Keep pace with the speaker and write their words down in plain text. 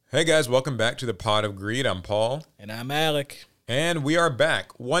Hey guys, welcome back to the Pod of Greed. I'm Paul. And I'm Alec. And we are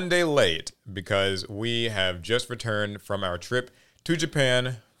back one day late because we have just returned from our trip to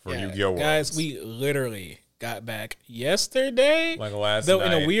Japan for Yu-Gi-Oh! Worlds. Guys, we literally got back yesterday. Like last though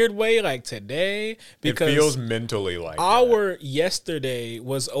night. In a weird way, like today. Because it feels mentally like our yesterday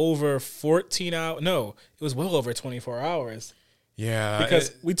was over 14 hours. No, it was well over 24 hours. Yeah.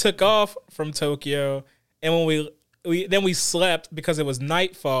 Because we took off from Tokyo, and when we slept because it was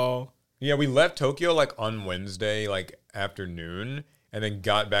nightfall. Yeah, we left Tokyo like on Wednesday, like afternoon, and then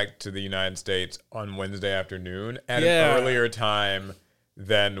got back to the United States on Wednesday afternoon at an earlier time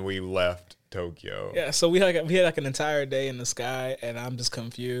than we left Tokyo. Yeah, so we had like an entire day in the sky, and I'm just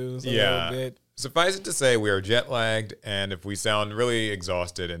confused a little bit. Suffice it to say, we are jet lagged, and if we sound really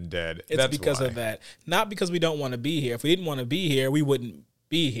exhausted and dead, it's that's because why. of that. Not because we don't want to be here. If we didn't want to be here, we wouldn't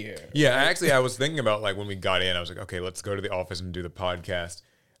be here. Yeah, actually, I was thinking about like when we got in, I was like, okay, let's go to the office and do the podcast.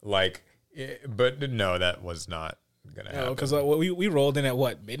 Like, but no, that was not gonna happen. Because we rolled in at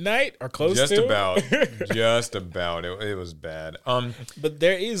what, midnight or close just to? just about. It was bad. But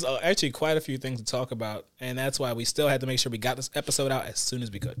there is actually quite a few things to talk about, and that's why we still had to make sure we got this episode out as soon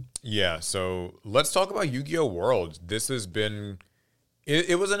as we could. Yeah, so let's talk about Yu-Gi-Oh! Worlds. This has been,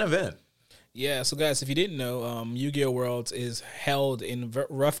 it was an event. Yeah, so guys, if you didn't know, Yu-Gi-Oh! Worlds is held in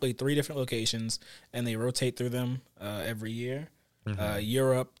roughly 3 different locations, and they rotate through them every year.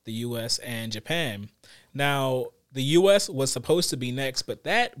 Europe, the U.S., and Japan. Now, the U.S. was supposed to be next, but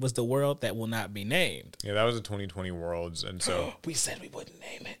that was the world that will not be named. Yeah, that was the 2020 Worlds, and so... we said we wouldn't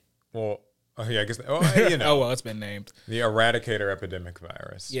name it. Well, yeah, I guess... Oh, you know. Oh, well, it's been named. The Eradicator Epidemic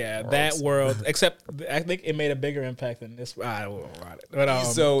Virus. Yeah, Worlds. that world, except I think it made a bigger impact than this. I don't know about it. But,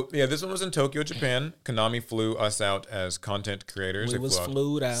 so, yeah, this one was in Tokyo, Japan. Konami flew us out as content creators. We was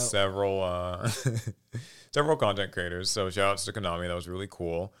flew out. Several... several content creators, so shout outs to Konami. That was really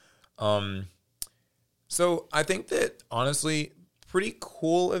cool. So I think that honestly, pretty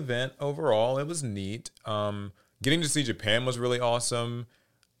cool event overall. It was neat. Getting to see Japan was really awesome.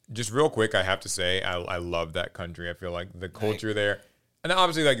 Just real quick, I have to say, I love that country. I feel like the culture there, and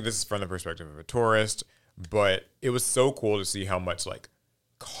obviously like this is from the perspective of a tourist, but it was so cool to see how much like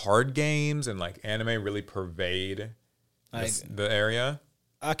card games and like anime really pervade the area.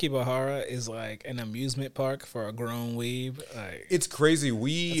 Akihabara is like an amusement park for a grown weeb. Like, it's crazy.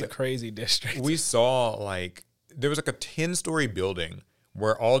 It's a crazy district. We saw like there was like a 10-story building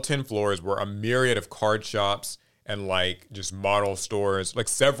where all 10 floors were a myriad of card shops and like just model stores. Like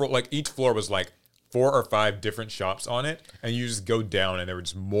several, like each floor was like 4 or 5 different shops on it, and you just go down and there were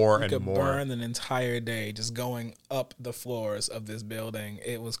just more and more. You could burn an entire day just going up the floors of this building.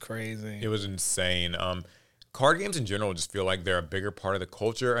 It was crazy. It was insane. Card games in general just feel like they're a bigger part of the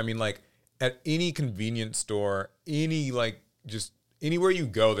culture. I mean, like at any convenience store, just anywhere you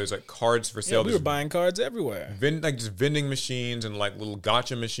go, there's like cards for sale. Yeah, we were buying cards everywhere. Just vending machines and like little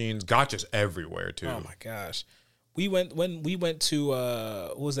gotcha machines. Gotchas everywhere too. Oh my gosh. We went to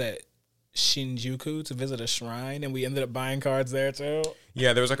what was that? Shinjuku to visit a shrine, and we ended up buying cards there too.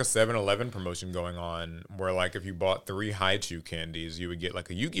 Yeah, there was like a 7-Eleven promotion going on where like if you bought 3 Haichu candies, you would get like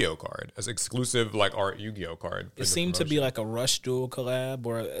a Yu-Gi-Oh card, as exclusive like art Yu-Gi-Oh card. It seemed to be like a Rush Duel collab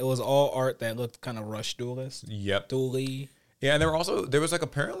where it was all art that looked kind of Rush Duelist. Yep. Duel-y. Yeah, and there was like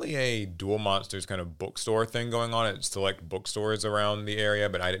apparently a Duel Monsters kind of bookstore thing going on at select bookstores around the area,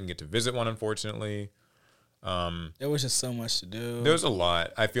 but I didn't get to visit one, unfortunately. There was just so much to do. There was a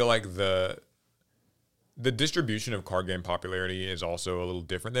lot. I feel like the distribution of card game popularity is also a little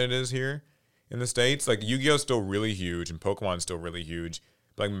different than it is here in the States. Like Yu-Gi-Oh is still really huge and Pokemon's still really huge,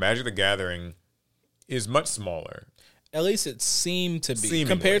 but like Magic the Gathering is much smaller. At least it seemed to be. Seemingly.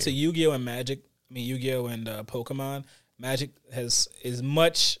 Compared to Yu-Gi-Oh and Magic. I mean, Yu-Gi-Oh and Pokemon. Magic is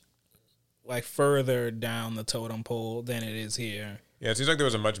much like further down the totem pole than it is here. Yeah, it seems like there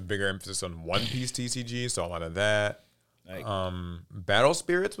was a much bigger emphasis on One Piece TCG, saw a lot of that. Like, Battle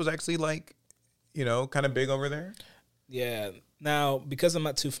Spirits was actually like, kind of big over there. Yeah. Now, because I'm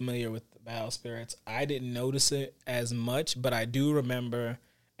not too familiar with Battle Spirits, I didn't notice it as much, but I do remember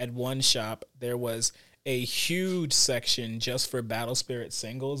at one shop there was a huge section just for Battle Spirit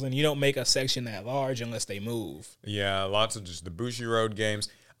singles, and you don't make a section that large unless they move. Yeah, lots of just the Bushiroad games.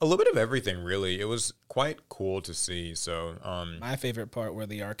 A little bit of everything, really. It was quite cool to see. So, my favorite part were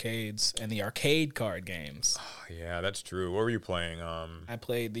the arcades and the arcade card games. Yeah, that's true. What were you playing? I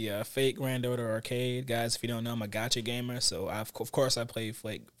played the Fate Grand Order arcade. Guys, if you don't know, I'm a gacha gamer, so of course I play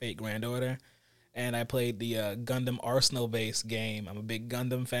Fate Grand Order. and I played the Gundam Arsenal based game. I'm a big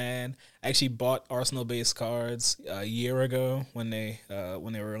Gundam fan. I actually bought Arsenal based cards a year ago when they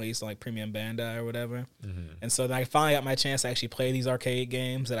were released on like Premium Bandai or whatever. And so then I finally got my chance to actually play these arcade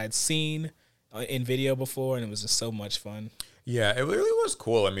games that I'd seen in video before, and it was just so much fun. Yeah, it really was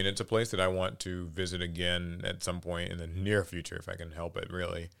cool. I mean, it's a place that I want to visit again at some point in the near future if I can help it,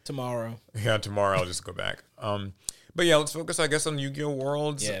 really. Tomorrow. Yeah, tomorrow I'll just go back. But yeah, let's focus, I guess, on Yu-Gi-Oh!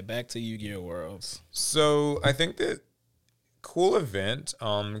 Worlds. Yeah, back to Yu-Gi-Oh! Worlds. So I think that cool event.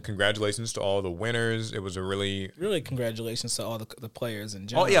 Congratulations to all the winners. It was a really congratulations to all the players in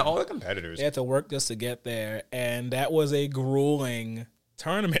general. Oh yeah, all the competitors. They had to work just to get there, and that was a grueling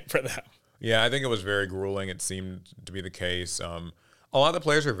tournament for them. Yeah, I think it was very grueling. It seemed to be the case. A lot of the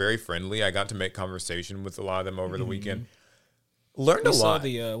players are very friendly. I got to make conversation with a lot of them over the weekend. Learned a lot. Saw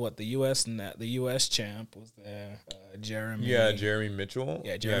the U.S. champ was there. Jeremy. Yeah, Jeremy Mitchell.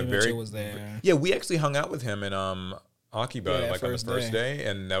 Yeah, Jeremy Mitchell was there. Yeah, we actually hung out with him in Akiba like on the first day,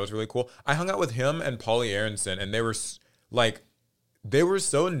 and that was really cool. I hung out with him and Paulie Aronson, and they were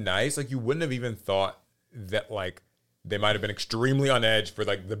so nice. Like you wouldn't have even thought that like they might have been extremely on edge for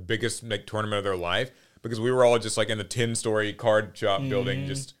like the biggest like tournament of their life, because we were all just like in the 10-story card shop building,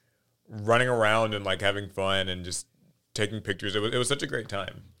 just running around and like having fun and just taking pictures. It was such a great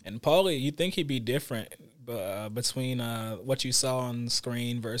time. And Paulie, you'd think he'd be different between what you saw on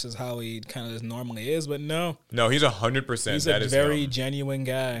screen versus how he kind of normally is, but no, he's 100%. He's a very genuine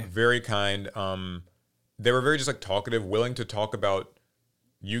guy, very kind. They were very just like talkative, willing to talk about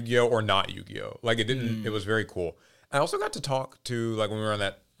Yu-Gi-Oh or not Yu-Gi-Oh. Like it didn't. It was very cool. I also got to talk to, like when we were on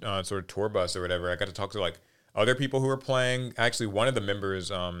that sort of tour bus or whatever, I got to talk to like other people who were playing. Actually, one of the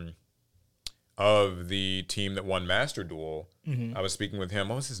members of the team that won Master Duel, I was speaking with him.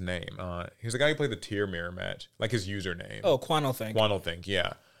 What was his name? He was the guy who played the tier mirror match, like his username. Oh, Quantlethink. Quantlethink,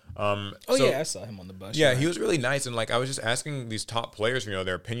 yeah. Yeah, I saw him on the bus. Yeah, he was really nice. And like I was just asking these top players,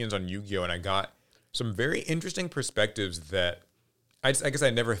 their opinions on Yu-Gi-Oh! And I got some very interesting perspectives that I guess I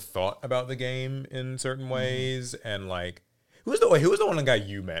never thought about the game in certain ways, and like, who was the one guy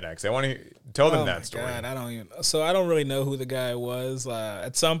you met? Actually, I want to tell them that story. God, I don't really know who the guy was.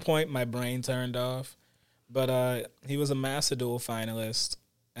 At some point, my brain turned off, but he was a Master Duel finalist,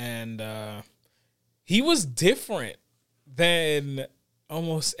 and he was different than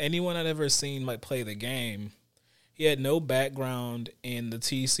almost anyone I'd ever seen like play the game. He had no background in the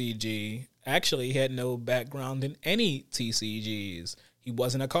TCG. Actually, he had no background in any TCGs. He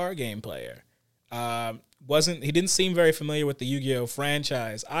wasn't a card game player. He didn't seem very familiar with the Yu-Gi-Oh!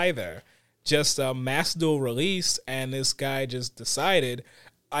 Franchise either. Just Master Duel released, and this guy just decided,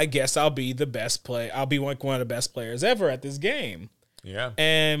 I guess I'll be the best player. I'll be like one of the best players ever at this game. Yeah,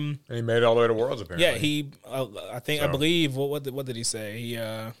 and he made it all the way to Worlds apparently. Yeah, I believe what did he say?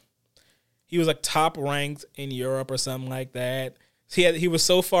 He was like top ranked in Europe or something like that. He was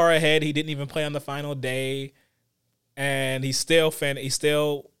so far ahead he didn't even play on the final day, and he still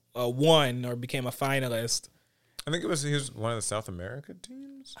won or became a finalist. I think he was one of the South America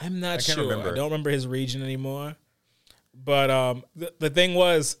teams. I'm not sure. Remember. I don't remember his region anymore. But the thing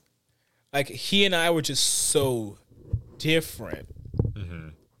was, like, he and I were just so different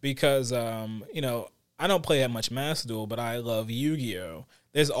because I don't play that much Master Duel, but I love Yu-Gi-Oh.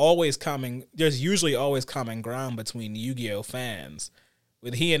 There's usually always common ground between Yu-Gi-Oh fans.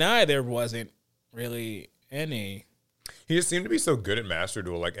 With he and I, there wasn't really any. He just seemed to be so good at Master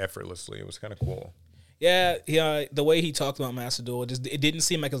Duel, like effortlessly. It was kind of cool. Yeah, the way he talked about Master Duel, it didn't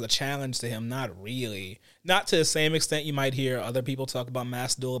seem like it was a challenge to him. Not really. Not to the same extent you might hear other people talk about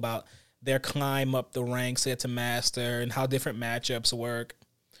Master Duel, about their climb up the ranks to Master and how different matchups work.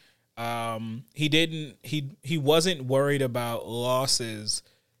 He wasn't worried about losses.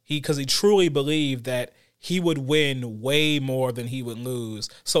 Because he truly believed that he would win way more than he would lose.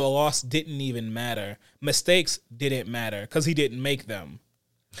 So a loss didn't even matter. Mistakes didn't matter because he didn't make them.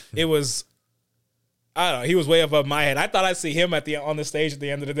 It was, I don't know, he was way above my head. I thought I'd see him on the stage at the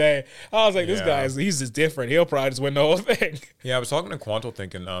end of the day. I was like, this guy's, he's just different. He'll probably just win the whole thing. Yeah, I was talking to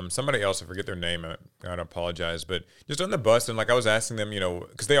Quantlethink and somebody else, I forget their name, I gotta apologize, but just on the bus, and like I was asking them,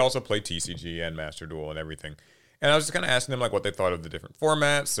 because they also play TCG and Master Duel and everything. And I was just kind of asking them like what they thought of the different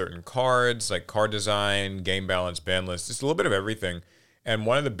formats, certain cards, like card design, game balance, ban list, just a little bit of everything. And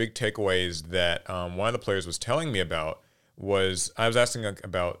one of the big takeaways that one of the players was telling me about was, I was asking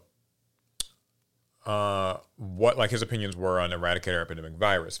about what like his opinions were on Eradicator Epidemic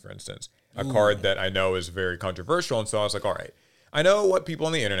Virus, for instance, a card that I know is very controversial. And so I was like, all right, I know what people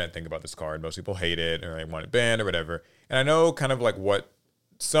on the internet think about this card. Most people hate it or they want it banned or whatever. And I know kind of like what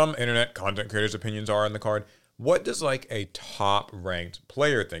some internet content creators' opinions are on the card. what does like a top ranked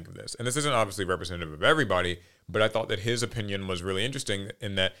player think of this? And this isn't obviously representative of everybody, but I thought that his opinion was really interesting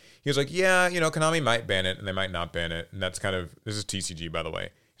in that he was like, yeah, Konami might ban it and they might not ban it. And that's kind of, this is TCG, by the way.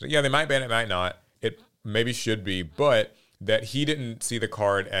 He's like, yeah, they might ban it, might not. It maybe should be, but that he didn't see the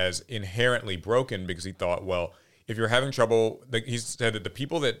card as inherently broken because he thought, well, if you're having trouble, like he said that the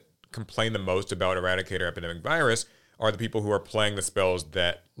people that complain the most about Eradicator Epidemic Virus are the people who are playing the spells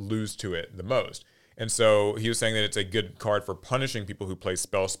that lose to it the most. And so he was saying that it's a good card for punishing people who play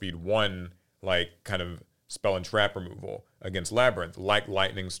spell speed 1, like kind of spell and trap removal against Labyrinth, like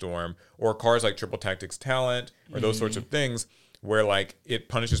Lightning Storm, or cards like Triple Tactics Talent, or those sorts of things, where like it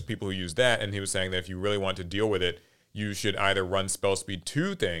punishes people who use that. And he was saying that if you really want to deal with it, you should either run spell speed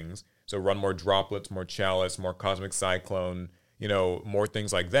 2 things, so run more Droplets, more Chalice, more Cosmic Cyclone, more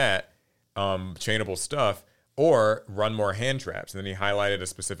things like that, chainable stuff, or run more hand traps. And then he highlighted a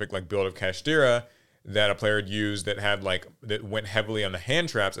specific like build of Kashtira that a player had used that went heavily on the hand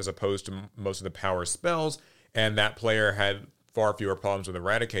traps as opposed to most of the power spells, and that player had far fewer problems with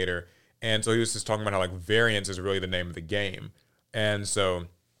Eradicator. And so he was just talking about how like variance is really the name of the game. And so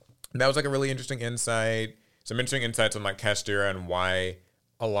that was like a really interesting insight. Some interesting insights on like Kashtira and why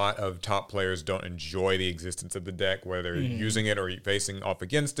a lot of top players don't enjoy the existence of the deck, whether they're using it or facing off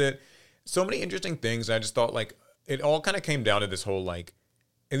against it. So many interesting things. And I just thought like it all kind of came down to this whole like,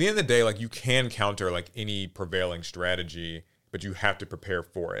 at the end of the day, like you can counter like any prevailing strategy, but you have to prepare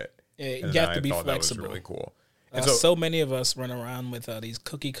for it. You have to be flexible. That was really cool. And so many of us run around with these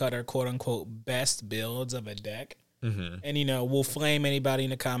cookie cutter, quote unquote, best builds of a deck. Mm-hmm. And, we'll flame anybody in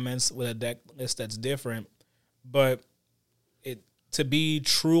the comments with a deck list that's different. But to be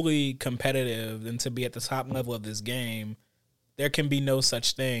truly competitive and to be at the top level of this game, there can be no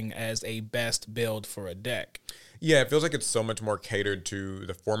such thing as a best build for a deck. Yeah, it feels like it's so much more catered to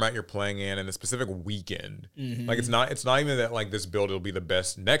the format you're playing in and the specific weekend. Mm-hmm. Like it's not even that like this build will be the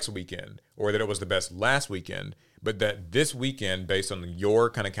best next weekend or that it was the best last weekend, but that this weekend, based on your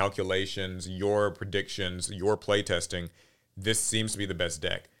kind of calculations, your predictions, your play testing, this seems to be the best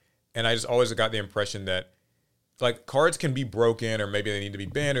deck. And I just always got the impression that like cards can be broken or maybe they need to be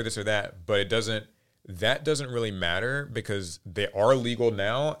banned or this or that, but that doesn't really matter because they are legal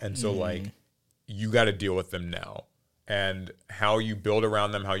now, and so like you got to deal with them now. And how you build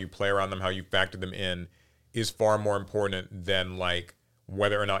around them, how you play around them, how you factor them in is far more important than like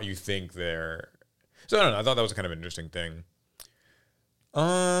whether or not you think they're... So I don't know. I thought that was a kind of interesting thing.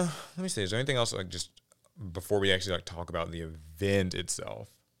 Let me see. Is there anything else like just before we actually like talk about the event itself?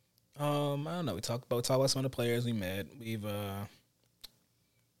 I don't know. We talked about some of the players we met. The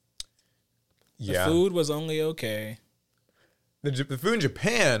food was only okay. The food in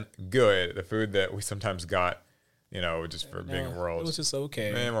Japan, good. The food that we sometimes got, just for being Worlds, it was just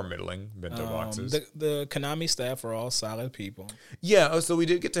okay. More middling bento boxes. The Konami staff were all solid people. Yeah, so we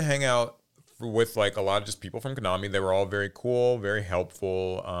did get to hang out with like a lot of just people from Konami. They were all very cool, very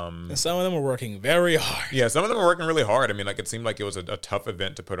helpful. And some of them were working very hard. Yeah, some of them were working really hard. I mean, like it seemed like it was a tough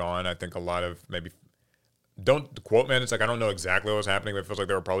event to put on. I think a lot of don't quote me. It's like I don't know exactly what was happening, but it feels like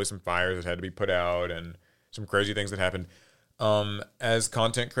there were probably some fires that had to be put out and some crazy things that happened. As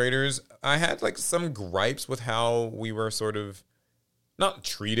content creators, I had like some gripes with how we were sort of not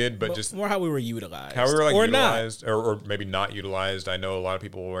treated, but just more how we were utilized. How we were like utilized or maybe not utilized. I know a lot of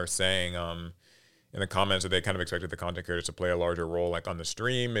people were saying in the comments that they kind of expected the content creators to play a larger role, like on the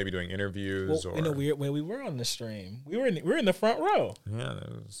stream, maybe doing interviews. Well, in a weird way, we were on the stream. We were in the front row. Yeah,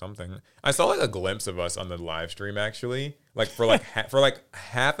 that was something. I saw like a glimpse of us on the live stream actually, like for like for like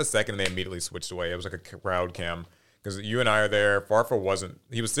half a second. They immediately switched away. It was like a crowd cam. Because you and I are there. Farfa wasn't.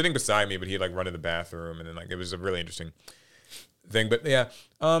 He was sitting beside me, but he like run to the bathroom, and then like it was a really interesting thing. But yeah,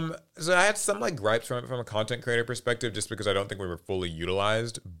 so I had some like gripes from a content creator perspective, just because I don't think we were fully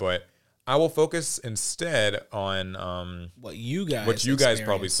utilized. But I will focus instead on what you guys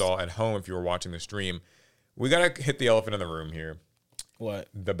probably saw at home if you were watching the stream. We gotta hit the elephant in the room here. What?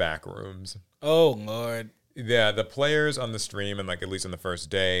 The back rooms. Oh Lord. Yeah, the players on the stream and like at least on the first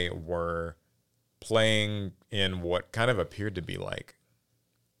day were playing in what kind of appeared to be like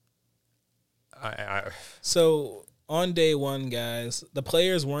So on day one, guys, the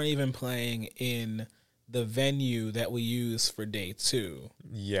players weren't even playing in the venue that we use for day two.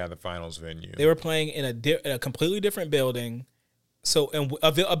 Yeah, the finals venue. They were playing in a completely different building. So, and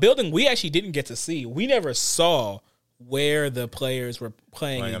a building we actually didn't get to see. We never saw where the players were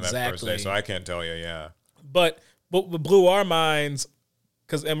playing exactly. On that first day, so I can't tell you, yeah. But what blew our minds,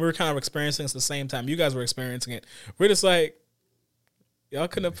 and we were kind of experiencing this at the same time you guys were experiencing it. We're just like, y'all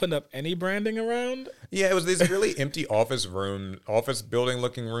couldn't have put up any branding around? Yeah, it was these really empty office building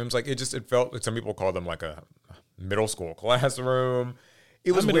looking rooms. Like it felt like some people call them like a middle school classroom.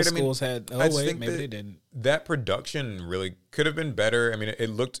 It was middle weird. schools had. Oh wait, maybe they didn't. That production really could have been better. I mean, it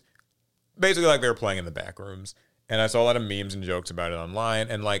looked basically like they were playing in the back rooms, and I saw a lot of memes and jokes about it online.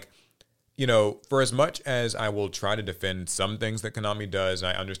 And like, you know, for as much as I will try to defend some things that Konami does,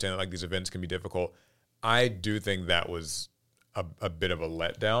 and I understand that like these events can be difficult, I do think that was a bit of a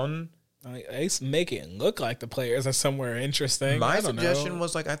letdown. They make it look like the players are somewhere interesting. My suggestion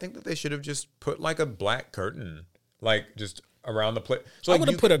was like, I think that they should have just put like a black curtain, like just around the play. So I like, would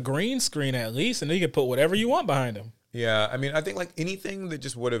have put a green screen at least, and then you could put whatever you want behind them. Yeah, I mean, I think like anything that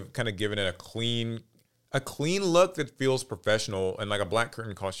just would have kind of given it a clean look that feels professional, and like a black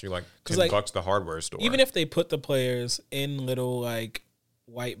curtain costs you like $10 like, at the hardware store. Even if they put the players in little like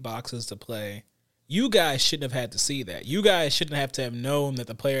white boxes to play, you guys shouldn't have had to see that. You guys shouldn't have to have known that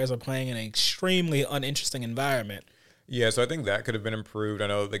the players are playing in an extremely uninteresting environment. Yeah, so I think that could have been improved. I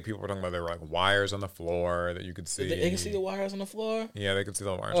know like people were talking about there were like wires on the floor that you could see. They can see the wires on the floor? Yeah, they could see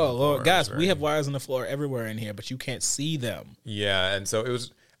the wires. Oh, on the floor. Lord. Guys, we have wires on the floor everywhere in here, but you can't see them. Yeah, and so it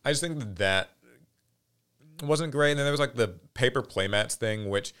was, I just think that wasn't great. And then there was like the paper playmats thing,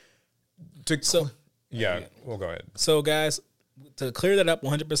 which we'll go ahead. So guys, to clear that up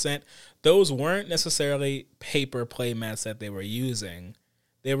 100%, those weren't necessarily paper playmats that they were using.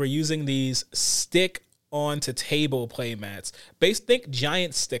 They were using these stick onto table playmats. Think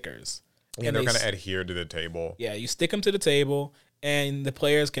giant stickers. Yeah, and they're kind of adhered to the table. Yeah, you stick them to the table, and the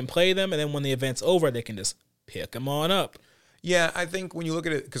players can play them, and then when the event's over, they can just pick them on up. Yeah, I think when you look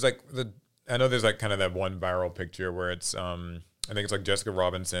at it, because like I know there's like kind of that one viral picture where it's I think it's like Jessica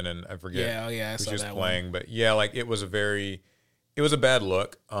Robinson and I forget who she was playing, but yeah, like it was a bad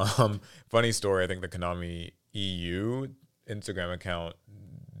look. Funny story, I think the Konami EU Instagram account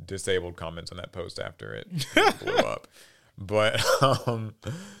disabled comments on that post after it blew up. But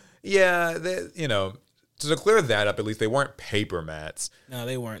yeah, to clear that up, at least they weren't paper mats. No,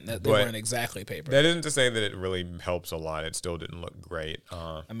 they weren't. They weren't exactly paper. That isn't to say that it really helps a lot. It still didn't look great.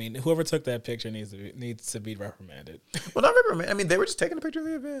 I mean, whoever took that picture needs to be reprimanded. Well, not reprimanded. I mean, they were just taking a picture of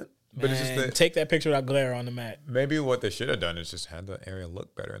the event. But it's just that take that picture without glare on the mat. Maybe what they should have done is just had the area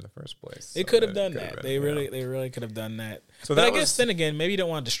look better in the first place. They could have done that. They really could have done that. So but I guess then again, maybe you don't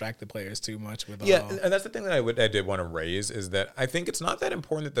want to distract the players too much with and that's the thing that I did want to raise is that I think it's not that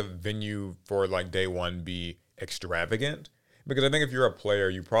important that the venue for like day one be extravagant, because I think if you're a player,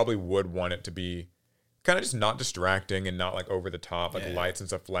 you probably would want it to be kind of just not distracting and not like over the top, like lights and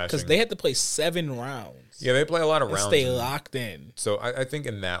stuff flashing. Because they had to play 7 rounds. Yeah, they play a lot of rounds. Stay locked in. So I think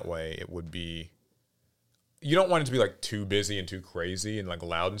in that way, it would be. You don't want it to be like too busy and too crazy and like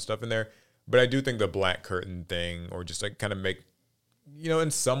loud and stuff in there. But I do think the black curtain thing, or just like kind of make,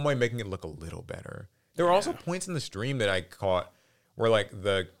 in some way making it look a little better. There were also points in the stream that I caught where like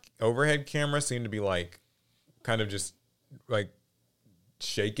the overhead camera seemed to be like kind of just like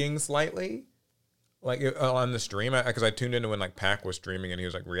shaking slightly. Like on the stream, because I tuned in when like Pac was streaming and he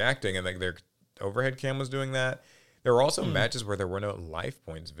was like reacting, and like their overhead cam was doing that. There were also matches where there were no life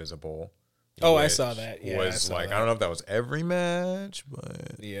points visible. Oh, I saw that. Yeah, I don't know if that was every match,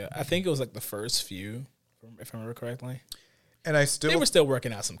 but yeah, I think it was like the first few, if I remember correctly. And they were still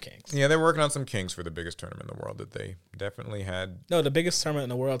working out some kinks. Yeah, they're working on some kinks for the biggest tournament in the world that they definitely had. No, the biggest tournament in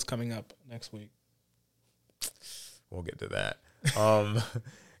the world's coming up next week. We'll get to that.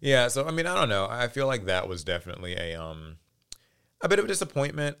 Yeah, so I mean, I don't know. I feel like that was definitely a bit of a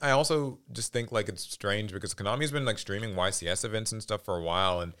disappointment. I also just think like it's strange because Konami's been like streaming YCS events and stuff for a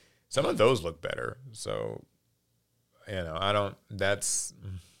while, and some of those look better. So, I don't. That's.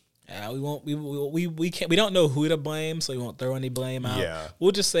 We won't. We can't. We don't know who to blame, so we won't throw any blame out. Yeah,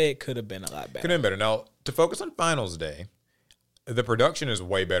 we'll just say it could have been a lot better. Could have been better. Now to focus on Finals Day, the production is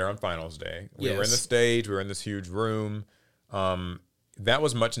way better on Finals Day. We were in the stage. We were in this huge room. That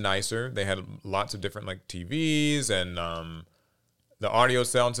was much nicer. They had lots of different like TVs and the audio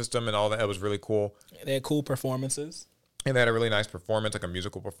sound system and all that. It was really cool. They had cool performances. And they had a really nice performance, like a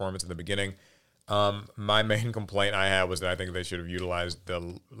musical performance in the beginning. My main complaint I had was that I think they should have utilized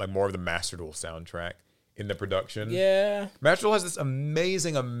more of the Master Duel soundtrack in the production. Yeah. Master Duel has this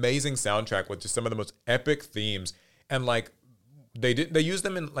amazing, amazing soundtrack with just some of the most epic themes. And like they used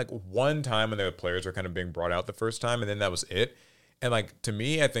them in like one time when the players were kind of being brought out the first time, and then that was it. And like to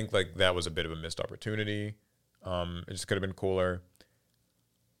me, I think like that was a bit of a missed opportunity. It just could have been cooler.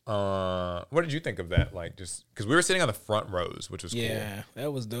 What did you think of that? Like, just because we were sitting on the front rows, which was cool. Yeah,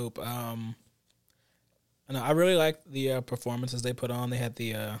 that was dope. I really liked the performances they put on. They had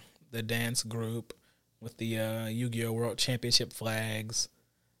the dance group with the Yu-Gi-Oh! World Championship flags.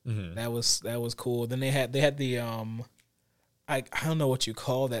 Mm-hmm. That was cool. Then they had the I don't know what you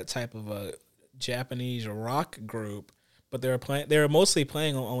call that type of a Japanese rock group, but they were mostly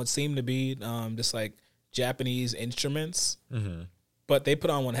playing on what seemed to be just like Japanese instruments. Mm-hmm. But they put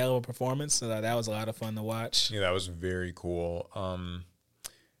on one hell of a performance, so that was a lot of fun to watch. Yeah, that was very cool.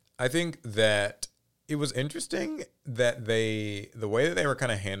 I think that it was interesting that the way that they were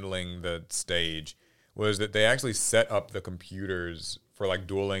kind of handling the stage was that they actually set up the computers for like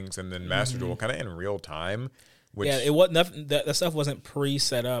Duel Links and then Master Duel kind of in real time. Which, yeah, it wasn't nothing. That stuff wasn't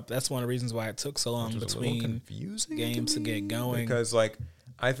pre-set up. That's one of the reasons why it took so long between games to get going. Because like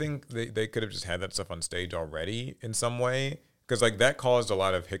I think they could have just had that stuff on stage already in some way. Because like that caused a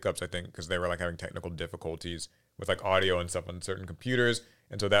lot of hiccups, I think, because they were like having technical difficulties with like audio and stuff on certain computers,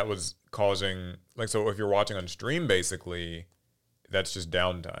 and so that was causing like, so if you're watching on stream, basically, that's just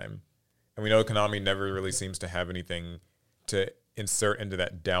downtime, and we know Konami never really seems to have anything to insert into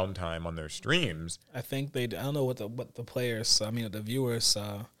that downtime on their streams. I think I don't know what the players saw. I mean, the viewers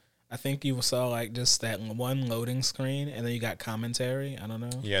saw. I think you saw like just that one loading screen, and then you got commentary. I don't know.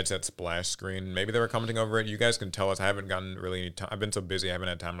 Yeah, it's that splash screen. Maybe they were commenting over it. You guys can tell us. I haven't gotten really any time. I've been so busy. I haven't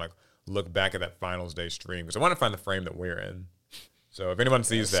had time to like look back at that finals day stream because I want to find the frame that we're in. So if anyone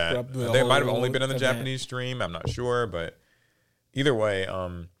sees that, they might have only been in the Japanese stream. I'm not sure, but either way,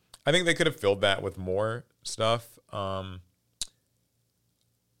 I think they could have filled that with more stuff. The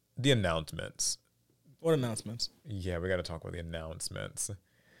announcements. What announcements? Yeah, we got to talk about the announcements.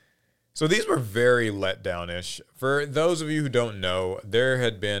 So these were very letdown-ish. For those of you who don't know, there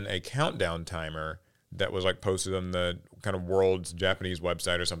had been a countdown timer that was like posted on the kind of world's Japanese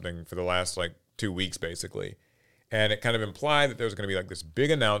website or something for the last like 2 weeks, basically. And it kind of implied that there was going to be like this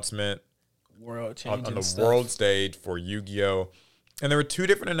big announcement on the world stage for Yu-Gi-Oh! And there were 2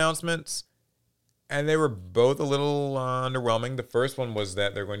 different announcements, and they were both a little underwhelming. The first one was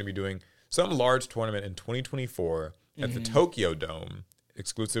that they're going to be doing some large tournament in 2024 at the Tokyo Dome,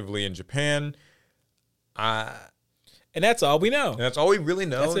 exclusively in Japan. And that's all we know. And that's all we really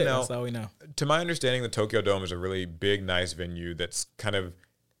know. That's it. Now, that's all we know. To my understanding, the Tokyo Dome is a really big, nice venue that's kind of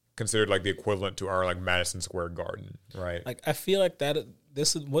considered like the equivalent to our like Madison Square Garden, right? Like I feel like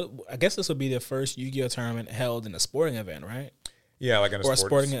this is what I guess this would be the first Yu-Gi-Oh tournament held in a sporting event, right? Yeah, like in a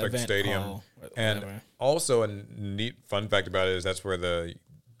sporting like event stadium. And also a neat fun fact about it is that's where the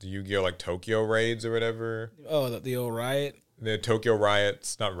Yu-Gi-Oh like Tokyo raids or whatever. Oh, the old riot. The Tokyo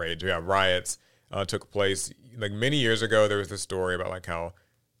riots, not raids, yeah, riots took place. Like many years ago, there was this story about like how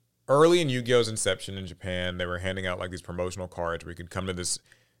early in Yu-Gi-Oh's inception in Japan, they were handing out like these promotional cards where you could come to this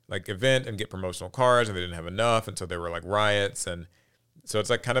like event and get promotional cards, and they didn't have enough, and so there were like riots, and so it's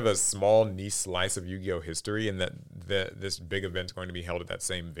like kind of a small niche slice of Yu-Gi-Oh history, and that this big event's going to be held at that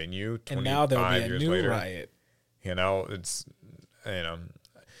same venue. And now there'll be a new riot. You know,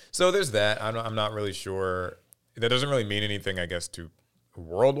 so there's that. I'm not really sure. That doesn't really mean anything, I guess, to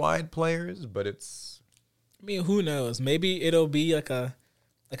worldwide players, but it's. I mean, who knows? Maybe it'll be like a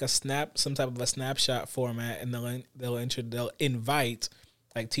some type of a snapshot format, and they'll invite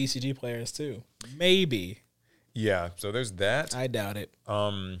like TCG players too. Maybe. Yeah. So there's that. I doubt it.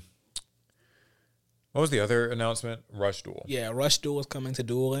 What was the other announcement? Rush Duel. Yeah, Rush Duel is coming to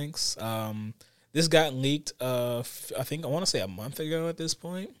Duel Links. This got leaked, I think, I want to say a month ago at this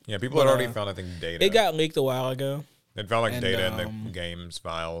point. Yeah, people had already found, I think, data. It got leaked a while ago. They'd found, like, data in the games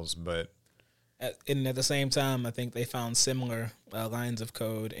files, but... At the same time, I think they found similar lines of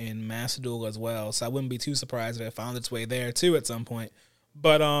code in Master Duel as well, so I wouldn't be too surprised if it found its way there, too, at some point.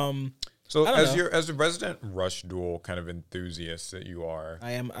 But, So, as a resident Rush Duel kind of enthusiast that you are...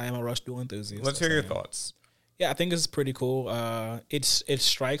 I am a Rush Duel enthusiast. Let's hear your thoughts. Yeah, I think this is pretty cool. It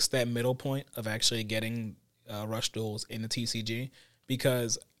strikes that middle point of actually getting Rush Duels in the TCG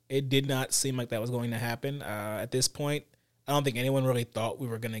because it did not seem like that was going to happen. At this point, I don't think anyone really thought we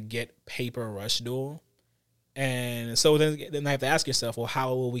were going to get paper Rush Duel. And so then I have to ask yourself, well,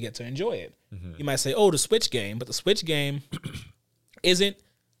 how will we get to enjoy it? Mm-hmm. You might say, oh, the Switch game, but the Switch game isn't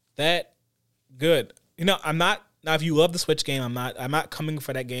that good. You know, I'm not. Now, if you love the Switch game, I'm not coming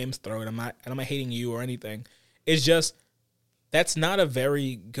for that game's throat. I'm not hating you or anything. It's just that's not a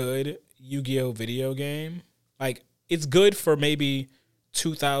very good Yu-Gi-Oh video game. Like it's good for maybe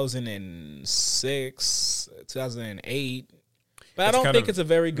 2006, 2008, but I don't think it's a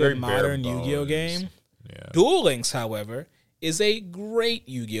very good modern Yu-Gi-Oh game. Yeah. Duel Links, however, is a great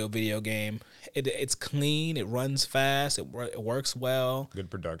Yu-Gi-Oh video game. It's clean, it runs fast, it works well.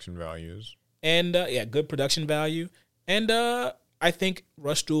 Good production values. And good production value. And I think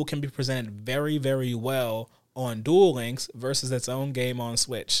Rush Duel can be presented very, very well on Duel Links versus its own game on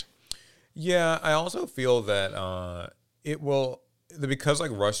Switch. Yeah, I also feel that because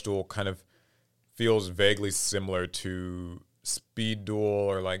like Rush Duel kind of feels vaguely similar to speed duel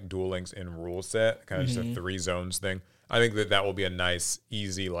or like Duel Links in rule set, kind of just a 3 zones thing. I think that will be a nice,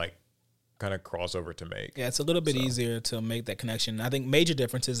 easy, like kind of crossover to make. Yeah, it's a little bit easier to make that connection. I think major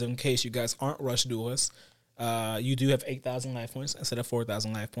differences, in case you guys aren't Rush duelists, you do have 8,000 life points instead of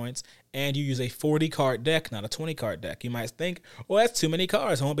 4,000 life points, and you use a 40-card deck, not a 20-card deck. You might think, well, that's too many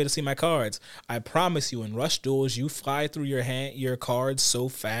cards. I won't be able to see my cards. I promise you, in Rush duels, you fly through your cards so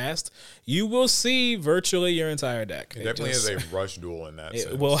fast, you will see virtually your entire deck. It definitely is a Rush duel in that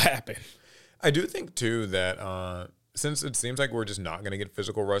sense. It will happen. I do think, too, that since it seems like we're just not going to get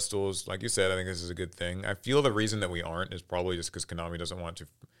physical Rush duels, like you said, I think this is a good thing. I feel the reason that we aren't is probably just because Konami doesn't want to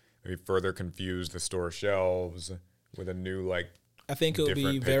maybe further confuse the store shelves with a new, like, I think it would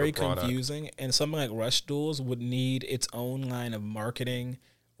be very confusing, and something like Rush Duels would need its own line of marketing.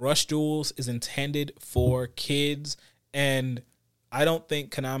 Rush Duels is intended for kids, and I don't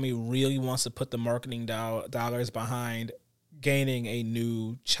think Konami really wants to put the marketing dollars behind gaining a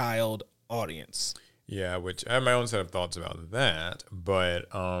new child audience. Yeah, which I have my own set of thoughts about that, but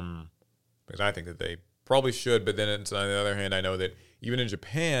because I think that they probably should, but then on the other hand, I know that even in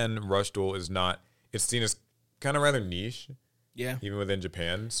Japan, Rush Duel is not, it's seen as kind of rather niche. Yeah. Even within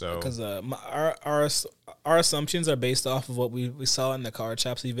Japan. So because our assumptions are based off of what we saw in the card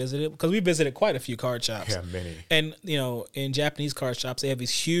shops we visited, because we visited quite a few card shops. Yeah, many. And, in Japanese card shops, they have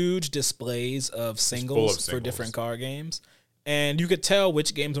these huge displays of singles for different card games. And you could tell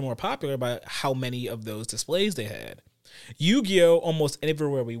which games are more popular by how many of those displays they had. Yu-Gi-Oh! Almost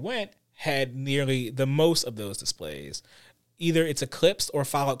everywhere we went had nearly the most of those displays. Either it's eclipsed or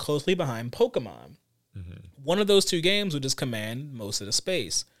followed closely behind Pokemon. Mm-hmm. One of those two games would just command most of the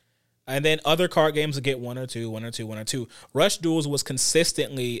space. And then other card games would get one or two. Rush Duels was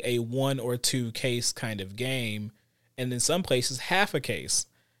consistently a 1 or 2 case kind of game, and in some places half a case.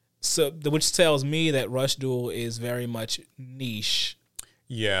 So, which tells me that Rush Duel is very much niche.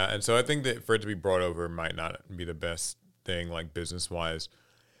 Yeah, and so I think that for it to be brought over might not be the best thing, like business-wise.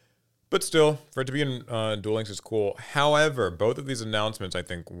 But still, for it to be in Duel Links is cool. However, both of these announcements, I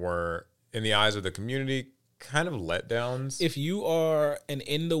think, were, in the eyes of the community, kind of letdowns. If you are an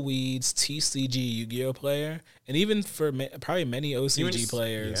in-the-weeds TCG Yu-Gi-Oh! Player, and even for probably many OCG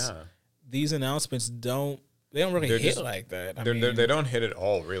players, these announcements don't really hit like that. They don't hit at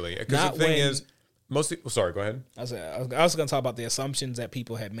all, really. Because the thing is, most people... Sorry, go ahead. I was going to talk about the assumptions that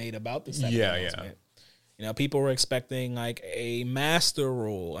people had made about this type of announcement. People were expecting like a master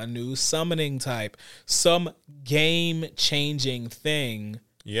rule, a new summoning type, some game-changing thing.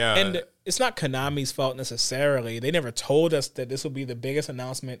 Yeah. And it's not Konami's fault necessarily. They never told us that this will be the biggest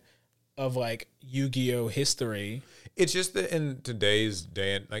announcement of like Yu-Gi-Oh! History. It's just that in today's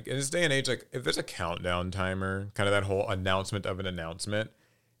day, in this day and age, like if there's a countdown timer, kind of that whole announcement of an announcement,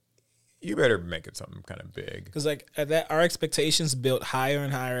 you better make it something kind of big. Because like at that, our expectations built higher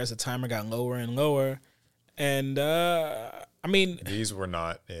and higher as the timer got lower and lower. And these were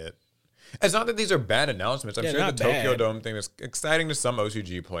not it. It's not that these are bad announcements. I'm sure the Tokyo Dome thing is exciting to some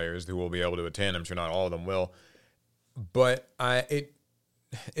OCG players who will be able to attend. I'm sure not all of them will. But it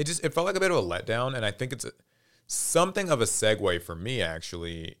felt like a bit of a letdown, and I think it's something of a segue for me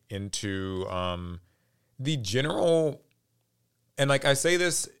actually into the general. And like I say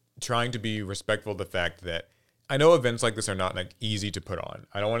this trying to be respectful of the fact that I know events like this are not like easy to put on.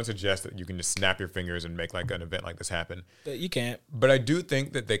 I don't want to suggest that you can just snap your fingers and make like an event like this happen. You can't. But I do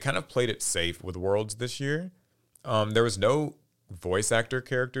think that they kind of played it safe with Worlds this year. There was no voice actor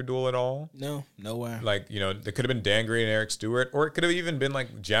character duel at all. No, nowhere. Like, there could have been Dan Green and Eric Stewart, or it could have even been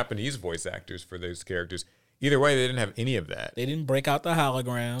like Japanese voice actors for those characters. Either way, they didn't have any of that. They didn't break out the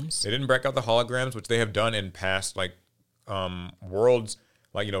holograms. They didn't break out the holograms, which they have done in past like Worlds.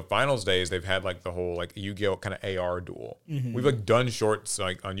 Like, finals days, they've had like the whole like Yu-Gi-Oh! Kind of AR duel. Mm-hmm. We've like done shorts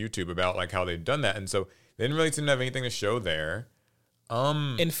like on YouTube about like how they've done that. And so they didn't really seem to have anything to show there.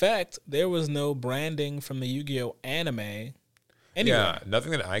 In fact, there was no branding from the Yu-Gi-Oh! Anime anywhere. Yeah,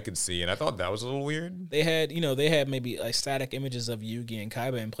 nothing that I could see. And I thought that was a little weird. They had maybe like static images of Yugi and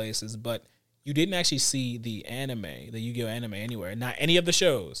Kaiba in places, but you didn't actually see the Yu-Gi-Oh! Anime anywhere. Not any of the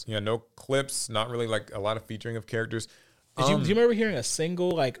shows. Yeah, no clips, not really like a lot of featuring of characters. Do you remember hearing a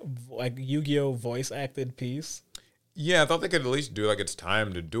single like Yu-Gi-Oh! Voice acted piece? Yeah, I thought they could at least do like It's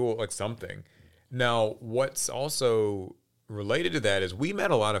Time to Duel, like something. Now, what's also related to that is we met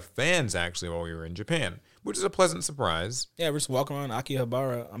a lot of fans actually while we were in Japan, which is a pleasant surprise. Yeah, we're just walking around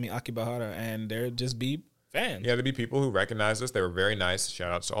Akihabara, and there'd just be fans. Yeah, there'd be people who recognized us. They were very nice.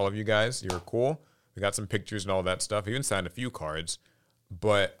 Shout out to all of you guys. You were cool. We got some pictures and all that stuff. Even signed a few cards.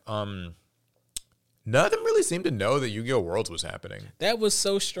 But none of them really seemed to know that Yu-Gi-Oh! Worlds was happening. That was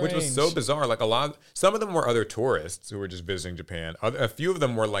so strange. Which was so bizarre. Like some of them were other tourists who were just visiting Japan. A few of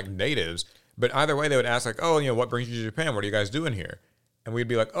them were like natives, but either way they would ask like, oh, what brings you to Japan? What are you guys doing here? And we'd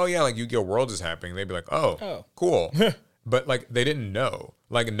be like, oh yeah, like Yu-Gi-Oh! Worlds is happening. They'd be like, oh. Cool. But like they didn't know.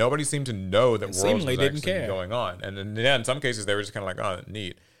 Like nobody seemed to know that Worlds was actually going on. And then in some cases they were just kind of like, oh,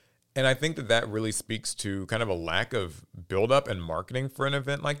 neat. And I think that really speaks to kind of a lack of build-up and marketing for an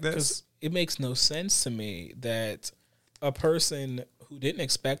event like this. Because it makes no sense to me that a person who didn't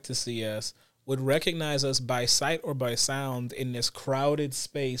expect to see us would recognize us by sight or by sound in this crowded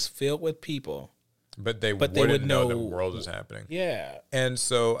space filled with people. But they would know the world is happening. Yeah. And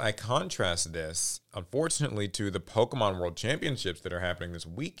so I contrast this, unfortunately, to the Pokemon World Championships that are happening this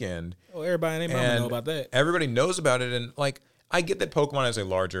weekend. Oh, everybody and their mama know about that. Everybody knows about it. And like, I get that Pokemon is a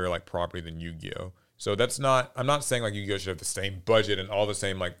larger like property than Yu-Gi-Oh! So that's not, I'm not saying like Yu-Gi-Oh! Should have the same budget and all the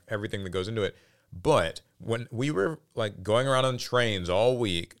same like everything that goes into it. But when we were like going around on trains all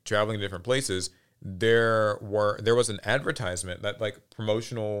week, traveling to different places, there was an advertisement, that like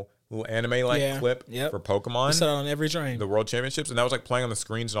promotional little anime like clip for Pokemon. You saw it on every train. The World Championships, and that was like playing on the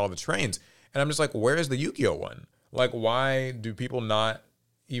screens and all the trains. And I'm just like, where is the Yu-Gi-Oh! One? Like, why do people not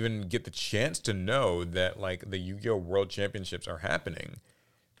even get the chance to know that like the Yu-Gi-Oh! World Championships are happening?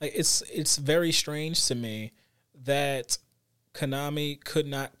 Like it's very strange to me that Konami could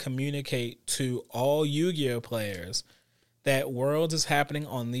not communicate to all Yu-Gi-Oh! Players that Worlds is happening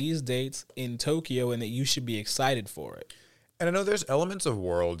on these dates in Tokyo and that you should be excited for it. And I know there's elements of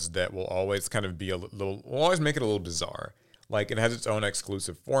Worlds that will always kind of be will always make it a little bizarre. Like it has its own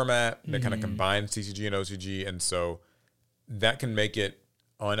exclusive format that kind of combines TCG and OCG, and so that can make it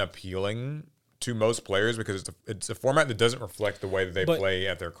unappealing to most players because it's a format that doesn't reflect the way that they play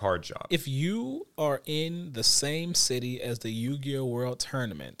at their card shop. If you are in the same city as the Yu-Gi-Oh! World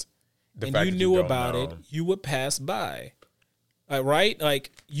Tournament and you knew about it, you would pass by. Right?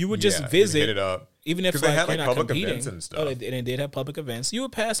 Like you would just visit, hit it up. Even if they had you're like not public competing. events and stuff. And they did have public events. You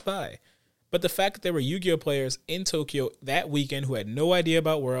would pass by. But the fact that there were Yu-Gi-Oh! Players in Tokyo that weekend who had no idea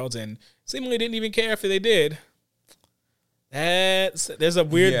about Worlds and seemingly didn't even care if they did, there's a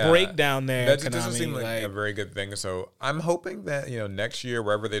weird breakdown there. That doesn't seem like a very good thing. So I'm hoping that next year,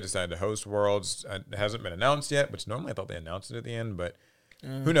 wherever they decide to host Worlds, it hasn't been announced yet, which normally I thought they announced it at the end, but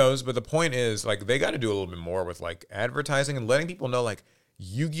who knows? But the point is, like, they got to do a little bit more with like advertising and letting people know, like,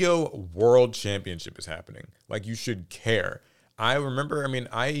 Yu-Gi-Oh! World Championship is happening. Like, you should care. I remember,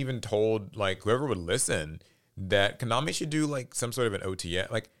 I even told like whoever would listen that Konami should do like some sort of an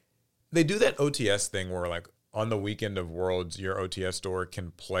OTS. Like, they do that OTS thing where like on the weekend of Worlds, your OTS store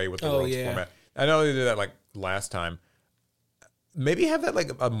can play with the Worlds format. I know they did that like last time. Maybe have that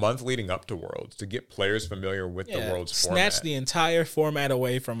like a month leading up to Worlds to get players familiar with the Worlds format. Snatch the entire format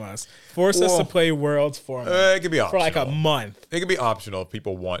away from us. Force us to play Worlds format. It could be optional. For like a month. It could be optional if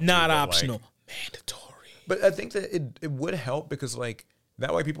people want Not to. optional. Like, mandatory. But I think that it would help because like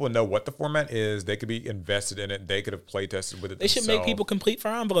that way people would know what the format is. They could be invested in it. They could have play tested with it themselves. Should make people complete for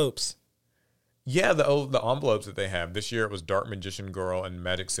envelopes. Yeah, the envelopes that they have. This year it was Dark Magician Girl and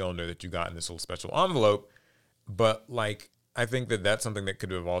Magic Cylinder that you got in this little special envelope. But like, I think that that's something that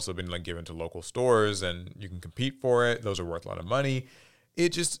could have also been like given to local stores and you can compete for it. Those are worth a lot of money.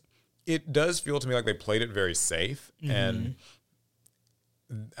 It does feel to me like they played it very safe. Mm-hmm. And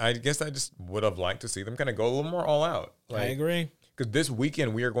I guess I just would have liked to see them kind of go a little more all out. Like, I agree. Because this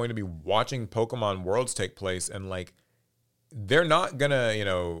weekend we are going to be watching Pokemon Worlds take place and like, they're not going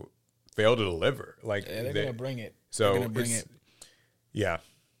to, fail to deliver. Like they're going to bring it. So they're going to bring it. Yeah.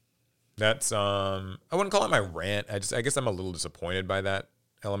 That's I wouldn't call it my rant. I guess I'm a little disappointed by that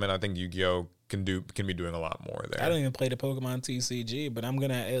element. I think Yu-Gi-Oh can be doing a lot more there. I don't even play the Pokemon TCG, but I'm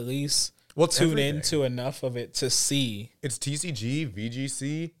gonna at least tune into enough of it to see. It's TCG,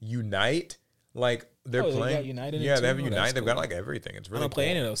 VGC, Unite. Like they're playing. They got Unite in it they have too? Unite. They've got like everything. It's really I don't play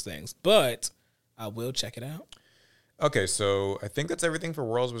any of those things, but I will check it out. Okay, so I think that's everything for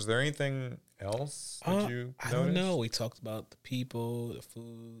Worlds. Was there anything else that you noticed? I don't know. We talked about the people, the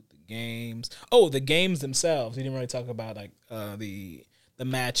food, the games. Oh, the games themselves. We didn't really talk about like the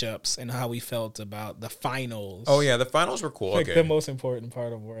matchups and how we felt about the finals. Oh yeah, the finals were cool. Like the most important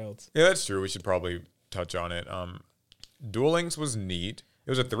part of Worlds. Yeah, that's true. We should probably touch on it. Duel Links was neat. It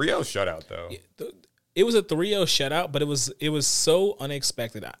was a 3-0 shutout though. It was a 3-0 shutout, but it was so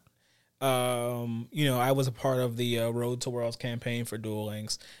unexpected. I was a part of the Road to Worlds campaign for Duel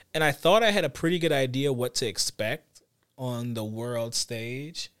Links, and I thought I had a pretty good idea what to expect on the world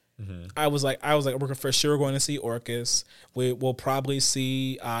stage. I was like, we're for sure going to see Orcus. We'll probably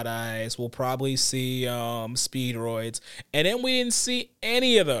see Odd Eyes. We'll probably see Speedroids. And then we didn't see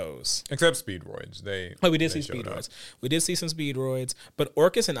any of those. Except Speedroids. We did see Speedroids. We did see some Speedroids. But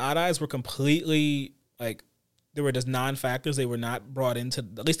Orcus and Odd Eyes were completely, like, they were just non-factors. They were not brought into,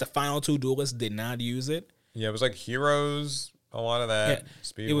 at least the final two duelists did not use it. Yeah, it was like Heroes, a lot of that.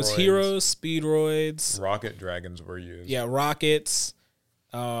 Yeah, it was Heroes, Speedroids. Rocket Dragons were used. Yeah, Rockets.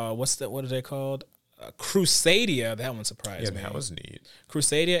 What are they called? Crusadia. That one surprised me. Yeah, that was neat.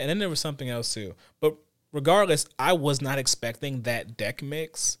 Crusadia, and then there was something else too. But regardless, I was not expecting that deck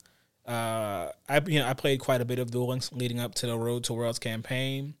mix. I played quite a bit of Duel Links leading up to the Road to Worlds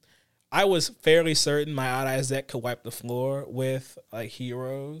campaign. I was fairly certain my Odd Eyes deck could wipe the floor with like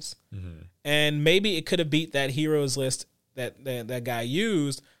Heroes, and maybe it could have beat that Heroes list that guy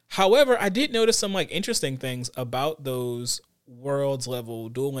used. However, I did notice some like interesting things about those Worlds level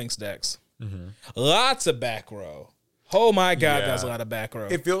Duel Links decks. Lots of back row. Oh my god, that's a lot of back row.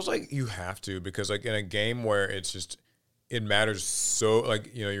 It feels like you have to, because like in a game where it's just, it matters so,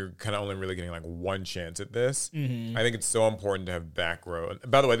 like, you know, you're kind of only really getting like one chance at this. I think it's so important to have back row.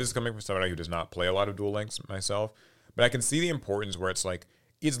 And by the way, this is coming from somebody who does not play a lot of Duel Links myself, but I can see the importance where it's like,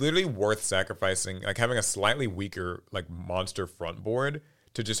 it's literally worth sacrificing, like having a slightly weaker like monster front board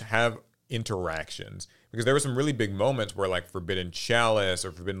to just have interactions, because there were some really big moments where like Forbidden Chalice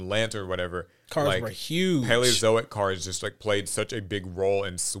or Forbidden Lantern or whatever cards like, were huge. Paleozoic cards just like played such a big role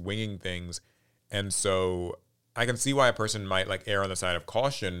in swinging things, and so I can see why a person might like err on the side of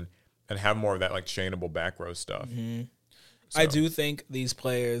caution and have more of that like chainable back row stuff. I do think these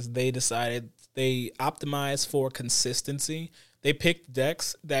players, they optimized for consistency. They picked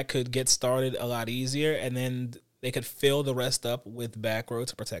decks that could get started a lot easier, and then they could fill the rest up with back row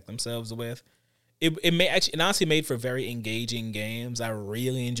to protect themselves with. It honestly made for very engaging games. I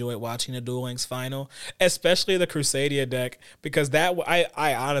really enjoyed watching the Duel Links final, especially the Crusadia deck, because that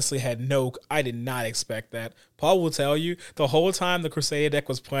I honestly I did not expect that. Paul will tell you, the whole time the Crusadia deck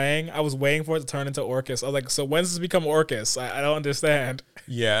was playing, I was waiting for it to turn into Orcus. I was like, so when's this become Orcus? I don't understand.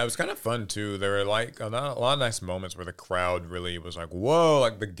 Yeah, it was kind of fun too. There were like a lot of nice moments where the crowd really was like, whoa,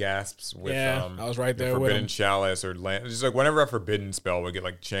 like the gasps with I was right there with Forbidden Chalice or just like whenever a forbidden spell would get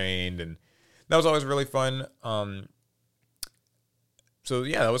like chained, and that was always really fun. So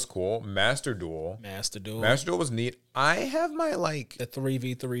yeah, that was cool. Master Duel was neat. I have my like the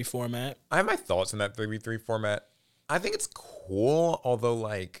 3v3 format. I have my thoughts on that 3v3 format. I think it's cool, although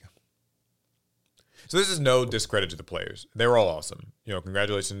like, so this is no discredit to the players. They were all awesome. You know,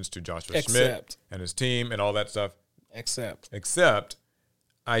 congratulations to Joshua Schmidt and his team and all that stuff. Except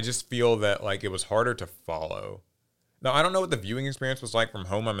I just feel that like it was harder to follow. Now, I don't know what the viewing experience was like from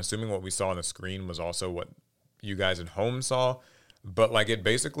home. I'm assuming what we saw on the screen was also what you guys at home saw. But, like, it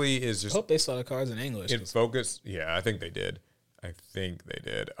basically is just... I hope they saw the cards in English. It focused... Yeah, I think they did.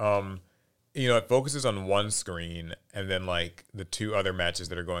 You know, it focuses on one screen, and then, like, the two other matches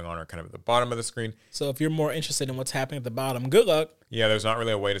that are going on are kind of at the bottom of the screen. So if you're more interested in what's happening at the bottom, good luck. Yeah, there's not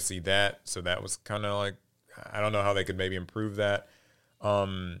really a way to see that. So that was kind of like... I don't know how they could maybe improve that.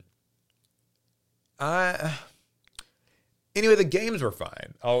 Anyway, the games were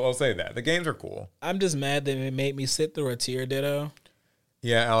fine. I'll say that. The games are cool. I'm just mad that it made me sit through a tier ditto.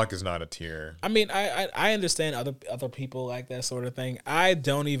 Yeah, Alec is not a tier. I mean, I understand other people like that sort of thing. I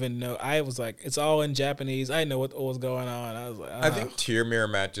don't even know. I was like, it's all in Japanese. I didn't know what was going on. I was like, I think tier mirror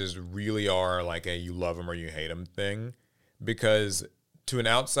matches really are like a you love them or you hate them thing, because to an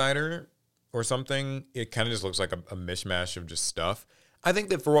outsider or something, it kind of just looks like a mishmash of just stuff. I think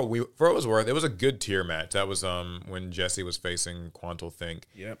that for what it was worth, it was a good tier match. That was when Jesse was facing Quantal Think.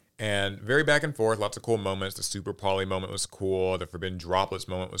 Yep. And very back and forth, lots of cool moments. The Super Poly moment was cool. The Forbidden Droplets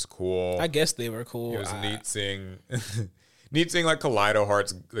moment was cool. I guess they were cool. It was neat seeing like Kaleido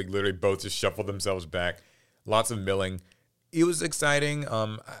Hearts like literally both just shuffled themselves back. Lots of milling. It was exciting.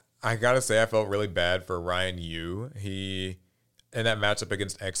 I gotta say, I felt really bad for Ryan Yu. In that matchup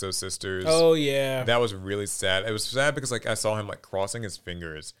against Exo Sisters. Oh, yeah. That was really sad. It was sad because like I saw him like crossing his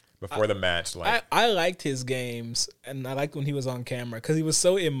fingers before the match. Like I liked his games, and I liked when he was on camera because he was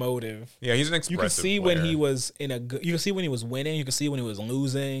so emotive. Yeah, he's an expressive You could see player. when he was you could see when he was winning. You could see when he was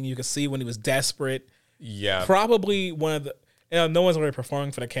losing. You could see when he was desperate. Yeah. Probably one of the... no one's really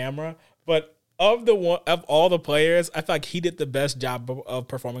performing for the camera, but... Of all the players, I feel like he did the best job of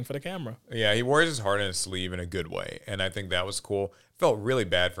performing for the camera. Yeah, he wears his heart on his sleeve in a good way, and I think that was cool. Felt really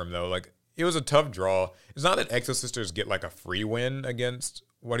bad for him though. Like it was a tough draw. It's not that Exo Sisters get like a free win against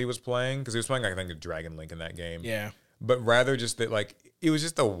what he was playing, because he was playing I think a Dragon Link in that game. Yeah, but rather just that like it was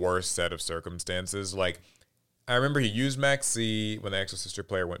just the worst set of circumstances. Like I remember he used Max C when the Exo Sister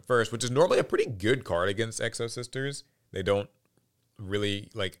player went first, which is normally a pretty good card against Exo Sisters. They don't really,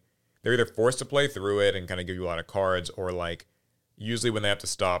 like, they're either forced to play through it and kind of give you a lot of cards, or, like, usually when they have to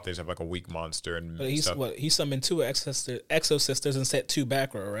stop, they just have, like, a weak monster and stuff. He summoned 2 Exo Sisters and set 2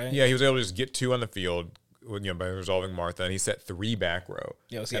 back row, right? Yeah, he was able to just get 2 on the field, by resolving Martha, and he set 3 back row.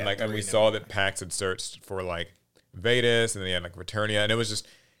 And we saw that Pax had searched for, like, Vetus, and then he had, like, Returnia, and it was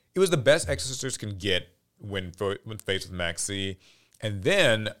the best Exo Sisters can get when faced with Max C. And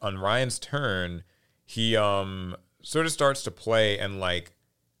then on Ryan's turn, he sort of starts to play, and, like,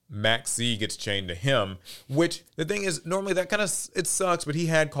 Max C gets chained to him, which the thing is, normally that kind of, it sucks, but he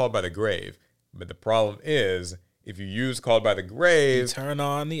had Called by the Grave. But the problem is, if you use Called by the Grave, you turn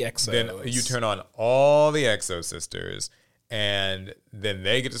on the Exos. Then you turn on all the Exo Sisters, and then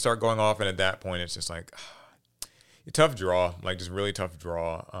they get to start going off, and at that point, it's just like, a tough draw, like, just really tough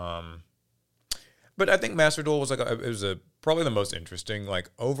draw. But I think Master Duel was probably the most interesting, like,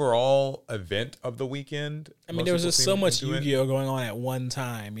 overall event of the weekend. I mean, there was just so much Yu-Gi-Oh going on at one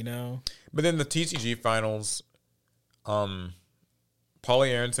time, you know. But then the TCG finals, Paulie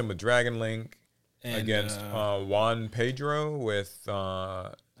Aronson with Dragon Link against Juan Pedro with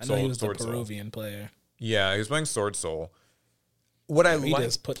I know he was the Peruvian player. Yeah, he was playing Sword Soul. He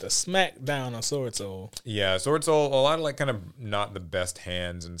just put the smack down on Sword Soul. Yeah, Sword Soul, a lot of, like, kind of not the best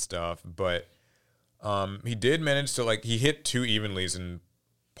hands and stuff, but he did manage to, like, he hit 2 evenlies, and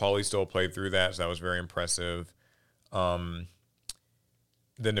Paulie still played through that, so that was very impressive. The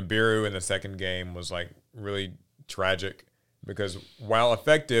Nibiru in the second game was, like, really tragic, because while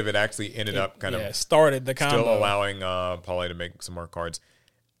effective, it actually ended up kind of started the combo, still allowing Paulie to make some more cards.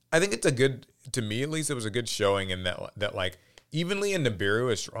 I think it's a good, to me at least, it was a good showing in that like, Evenly and Nibiru,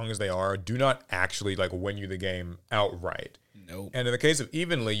 as strong as they are, do not actually, like, win you the game outright. Nope. And in the case of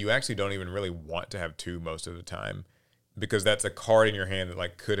Evenly, you actually don't even really want to have 2 most of the time, because that's a card in your hand that,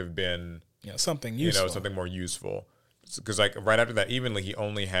 like, could have been something useful. Something more useful. Because, like, right after that Evenly, he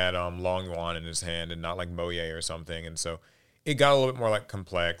only had Long Yuan in his hand and not, like, Moye or something. And so it got a little bit more, like,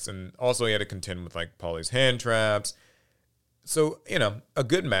 complex. And also he had to contend with, like, Paulie's hand traps. So, a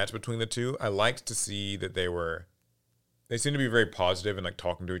good match between the two. I liked to see that they seem to be very positive and, like,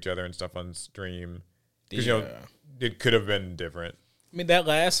 talking to each other and stuff on stream. Because, it could have been different. I mean, that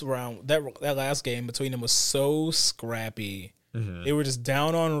last round, that last game between them was so scrappy. Mm-hmm. They were just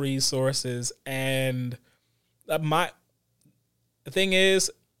down on resources. And the thing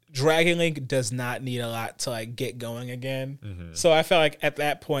is, Dragon Link does not need a lot to, like, get going again. Mm-hmm. So I felt like at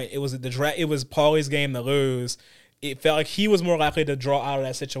that point, it was Paulie's game to lose. It felt like he was more likely to draw out of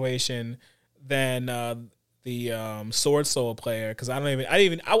that situation than the Sword Soul player, because I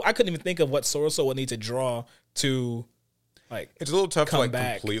couldn't even think of what Sword Soul would need to draw to, like, it's a little tough to, like,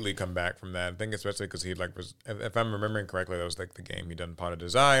 completely come back from that. I think especially because he, like, was, if I'm remembering correctly, that was, like, the game he done Pot of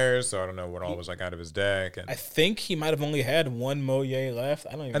Desires, so I don't know what all was, like, out of his deck. And I think he might have only had 1 Moye left.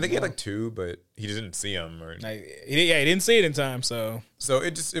 I think he had, like, 2, but he didn't see them. He didn't see it in time. So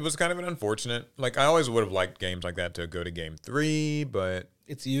it was kind of an unfortunate. Like, I always would have liked games like that to go to game 3, but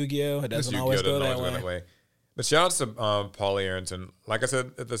it's Yu-Gi-Oh. It doesn't always go that way. But shout outs to Paulie Aronson. Like I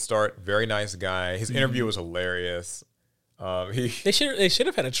said at the start, very nice guy. His interview was hilarious. They should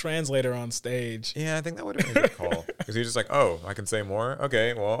have had a translator on stage. Yeah, I think that would have been a good call, because he was just like, "Oh, I can say more.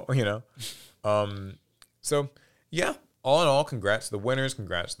 Okay, well, So yeah, all in all, congrats to the winners,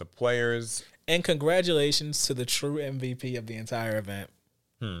 congrats to the players, and congratulations to the true MVP of the entire event,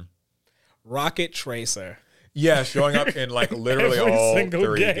 Rocket Tracer. Yeah, showing up in, like, literally all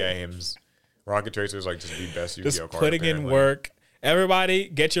 3 games. Rocket Tracer is, like, just the best Yu-Gi-Oh card. Just putting in work. Everybody,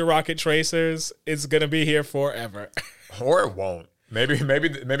 get your Rocket Tracers. It's gonna be here forever. Or it won't. Maybe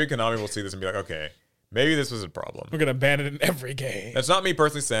Konami will see this and be like, okay, maybe this was a problem. We're gonna ban it in every game. That's not me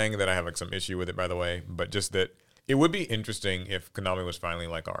personally saying that I have, like, some issue with it, by the way, but just that it would be interesting if Konami was finally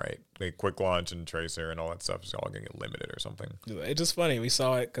like, all right, like, quick launch and Tracer and all that stuff is all going to get limited or something. It's just funny. We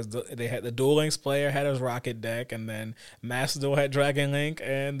saw it because they had the Duel Links player had his Rocket deck, and then Master Duel had Dragon Link,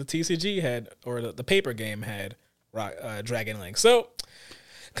 and the TCG had, or the paper game had Dragon Link. So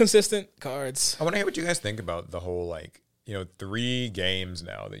consistent cards. I want to hear what you guys think about the whole, like, 3 games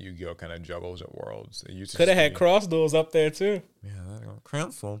now that Yu-Gi-Oh kind of juggles at Worlds. Could have had Cross Duels up there too. Yeah, that got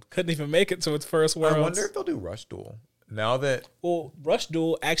canceled. Couldn't even make it to its first Worlds. I wonder if they'll do Rush Duel now that. Well, Rush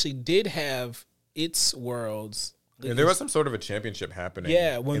Duel actually did have its Worlds. Yeah, there was some sort of a championship happening.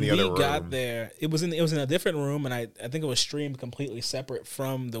 Yeah, when we got there, it was in a different room, and I think it was streamed completely separate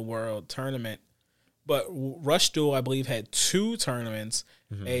from the World Tournament. But Rush Duel, I believe, had 2 tournaments: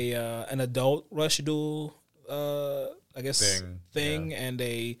 an adult Rush Duel, I guess thing, yeah, and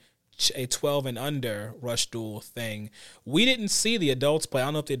a a 12 and under Rush Duel thing. We didn't see the adults play. I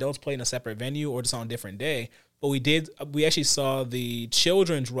don't know if the adults played in a separate venue or just on a different day, but we actually saw the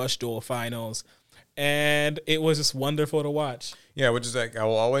children's Rush Duel finals, and it was just wonderful to watch. Yeah, which is like, I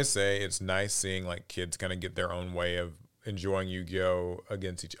will always say it's nice seeing like kids kind of get their own way of enjoying Yu-Gi-Oh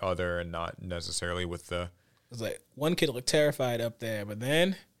against each other and not necessarily with the. It was like one kid looked terrified up there, but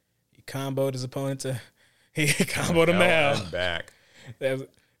then he comboed his opponent he comboed him out. I'm back. But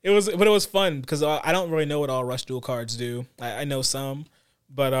it was fun because I don't really know what all Rush Duel cards do. I know some,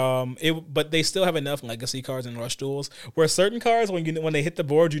 but they still have enough legacy cards in Rush Duels where certain cards when they hit the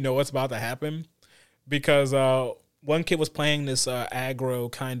board, you know what's about to happen. Because one kid was playing this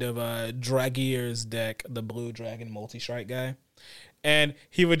aggro kind of Dragiers deck, the blue dragon multi-strike guy. And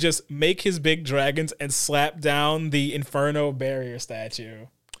he would just make his big dragons and slap down the Inferno barrier statue.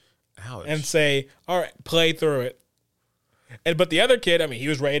 Ouch. And say, all right, play through it. But the other kid, he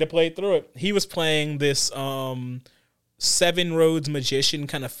was ready to play through it. He was playing this Seven Roads Magician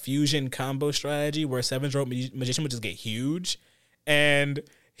kind of fusion combo strategy where Seven Roads Magician would just get huge. And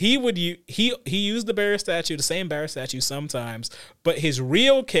he used the barrier statue, the same barrier statue sometimes, but his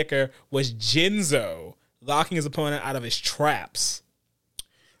real kicker was Jinzo, locking his opponent out of his traps.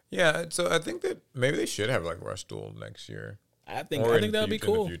 Yeah, so I think that maybe they should have like Rush Duel next year. I think that would be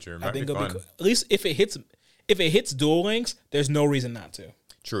cool. I think it'll be cool. At least if it hits Duel Links, there's no reason not to.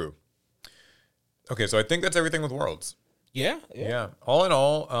 True. Okay, so I think that's everything with Worlds. Yeah. All in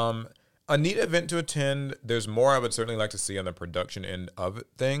all, a neat event to attend. There's more I would certainly like to see on the production end of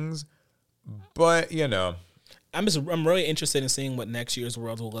things, but I'm really interested in seeing what next year's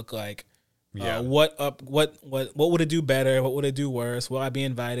Worlds will look like. Yeah. What would it do better? What would it do worse? Will I be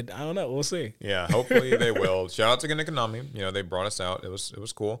invited? I don't know. We'll see. Yeah, hopefully they will. Shout out to Konami. They brought us out. It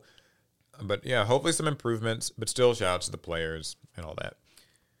was cool. But yeah, hopefully some improvements, but still shout out to the players and all that.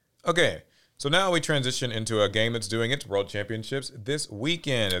 Okay. So now we transition into a game that's doing its World Championships this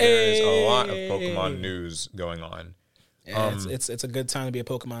weekend. There is a lot of Pokemon news going on. Yeah, it's a good time to be a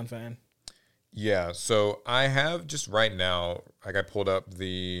Pokemon fan. Yeah, so I have just right now, I pulled up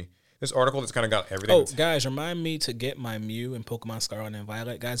this article that's kind of got everything. Oh, guys, remind me to get my Mew in Pokemon Scarlet and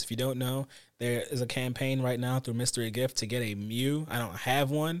Violet. Guys, if you don't know, there is a campaign right now through Mystery Gift to get a Mew. I don't have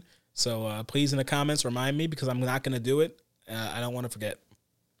one, so please in the comments remind me because I'm not going to do it. I don't want to forget.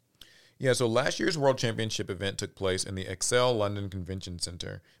 Yeah, so last year's World Championship event took place in the Excel London Convention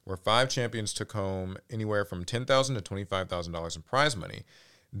Center, where 5 champions took home anywhere from $10,000 to $25,000 in prize money.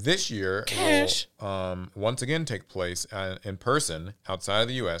 This year Cash will once again take place in person outside of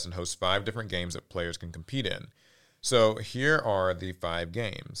the U.S. and host 5 different games that players can compete in. So here are the 5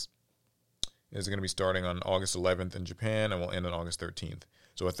 games. It's going to be starting on August 11th in Japan and will end on August 13th.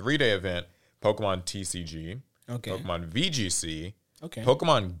 So a 3-day event, Pokemon TCG, Pokemon VGC,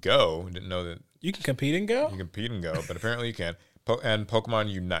 Pokemon Go. Didn't know that. You can compete in Go? You can compete in Go, but apparently you can. And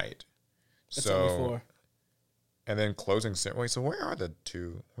Pokemon Unite. That's only 4. And then closing. Wait, so where are the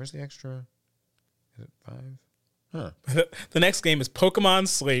 2? Where's the extra? Is it 5? Huh. The next game is Pokemon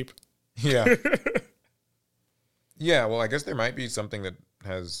Sleep. Yeah. Yeah, well, I guess there might be something that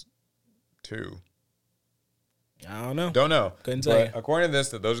has 2. I don't know. Don't know. Couldn't tell you. According to this,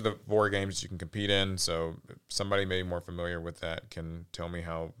 those are the 4 games you can compete in. So if somebody maybe more familiar with that can tell me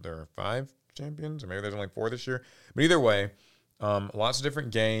how there are 5 champions, or maybe there's only 4 this year. But either way, lots of different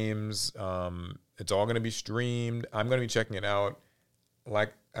games. It's all going to be streamed. I'm going to be checking it out.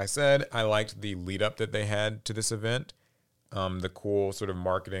 Like I said, I liked the lead up that they had to this event. The cool sort of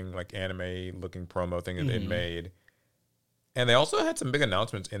marketing, like anime looking promo thing that they made. And they also had some big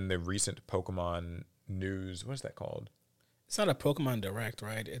announcements in the recent Pokemon news. What is that called? It's not a Pokemon Direct,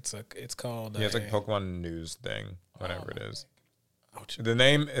 right? It's called. Yeah, it's like Pokemon news thing, whatever it is. Ouch. The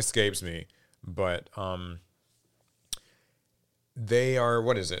name escapes me, but they are,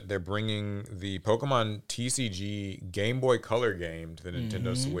 what is it? They're bringing the Pokemon TCG Game Boy Color game to the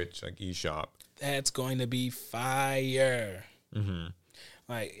Nintendo Switch like eShop. That's going to be fire. Mm-hmm.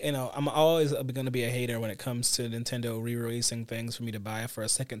 Like, I'm always going to be a hater when it comes to Nintendo re-releasing things for me to buy for a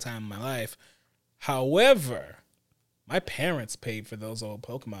second time in my life. However, my parents paid for those old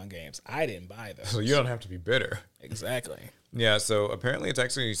Pokemon games. I didn't buy those. So you don't have to be bitter. Exactly. Yeah, so apparently it's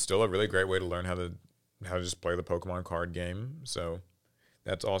actually still a really great way to learn how to just play the Pokemon card game. So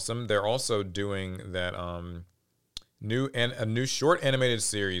that's awesome. They're also doing that a new short animated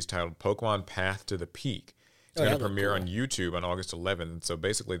series titled Pokemon Path to the Peak. It's going to premiere on YouTube on August 11th. So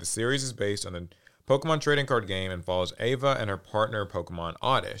basically the series is based on the Pokemon trading card game and follows Ava and her partner Pokemon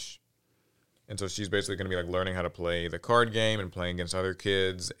Oddish. And so she's basically going to be like learning how to play the card game and playing against other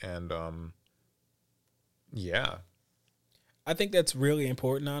kids. And yeah. I think that's really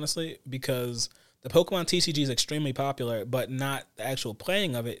important, honestly, because the Pokemon TCG is extremely popular, but not the actual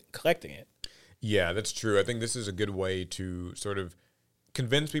playing of it, collecting it. Yeah, that's true. I think this is a good way to sort of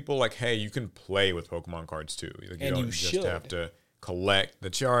convince people like, hey, you can play with Pokemon cards too. Like, you And don't you just should. have to collect the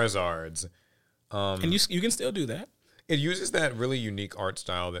Charizards. And you can still do that. It uses that really unique art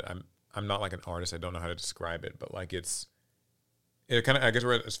style that I'm not like an artist. I don't know how to describe it, but like it kind of, I guess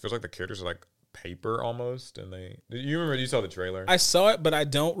where it feels like the characters are like paper almost. And you saw the trailer? I saw it, but I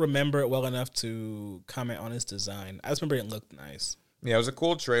don't remember it well enough to comment on its design. I just remember it looked nice. Yeah, it was a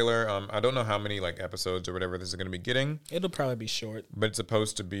cool trailer. I don't know how many like episodes or whatever this is going to be getting. It'll probably be short, but it's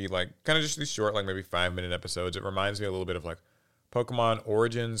supposed to be like kind of just these short, like maybe 5-minute episodes. It reminds me a little bit of like Pokemon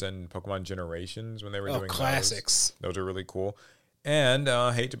Origins and Pokemon Generations when they were doing classics. Those are really cool. And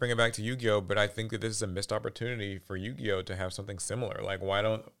I hate to bring it back to Yu-Gi-Oh, but I think that this is a missed opportunity for Yu-Gi-Oh to have something similar. Like, why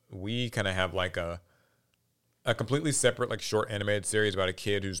don't we kind of have like a completely separate like short animated series about a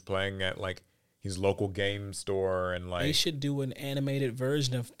kid who's playing at like his local game store and like they should do an animated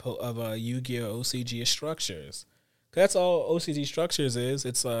version of Yu-Gi-Oh OCG Structures. That's all OCG Structures is.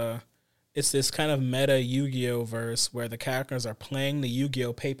 It's this kind of meta Yu-Gi-Oh verse where the characters are playing the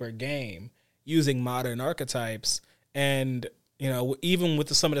Yu-Gi-Oh paper game using modern archetypes and, you know, even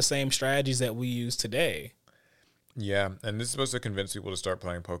with some of the same strategies that we use today. Yeah, and this is supposed to convince people to start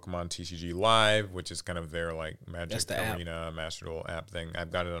playing Pokemon TCG Live, which is kind of their like Magic Arena Master Duel app thing.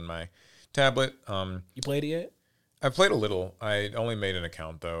 I've got it on my tablet. You played it yet? I played a little. I only made an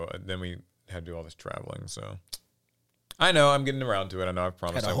account though. Then we had to do all this traveling, so I know I'm getting around to it. I know I've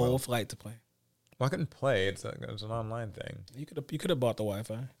promised. Had a whole flight to play. Well, I couldn't play. It's an online thing. You could have bought the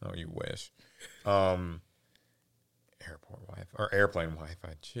Wi-Fi. Oh, you wish. Airport Wi-Fi or airplane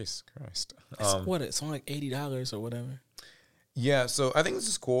Wi-Fi. Jesus Christ. It's only like $80 or whatever. Yeah, so I think this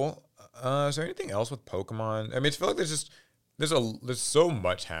is cool. Is there anything else with Pokemon? I mean, I feel like there's so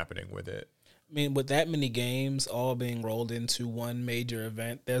much happening with it. I mean, with that many games all being rolled into one major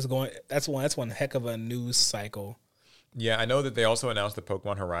event, that's one heck of a news cycle. Yeah, I know that they also announced that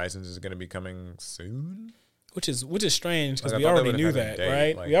Pokemon Horizons is going to be coming soon. Which is strange because Like, we already knew that,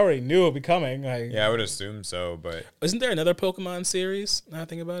 right? Like, we already knew it would be coming. Like, yeah, I would assume so, but isn't there another Pokemon series? Now I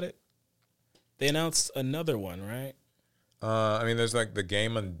think about it, they announced another one, right? I mean, there's like the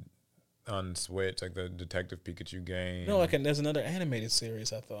game on Switch, like the Detective Pikachu game. No, there's another animated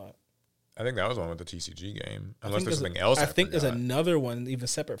series. I thought. I think that was one with the TCG game. Unless there's something else. I think there's another one even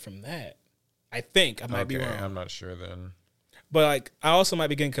separate from that. I think I might be wrong. I'm not sure then. But like, I also might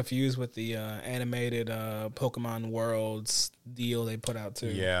be getting confused with the animated Pokemon Worlds deal they put out too.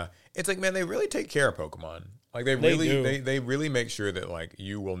 Yeah, it's like, man, they really take care of Pokemon. Like they really make sure that like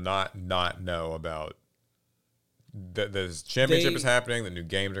you will not know about the championship is happening. The new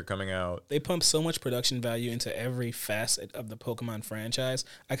games are coming out. They pump so much production value into every facet of the Pokemon franchise.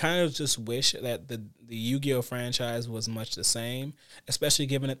 I kind of just wish that the Yu-Gi-Oh franchise was much the same, especially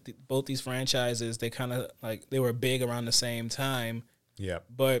given that both these franchises, they kind of like they were big around the same time. Yeah.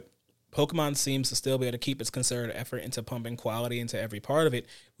 But Pokemon seems to still be able to keep its concerted effort into pumping quality into every part of it.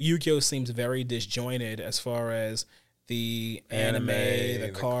 Yu-Gi-Oh seems very disjointed as far as the anime,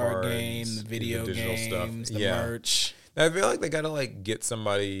 the card game, the video games, the merch. I feel like they gotta like get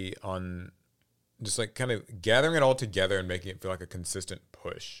somebody on, just like kind of gathering it all together and making it feel like a consistent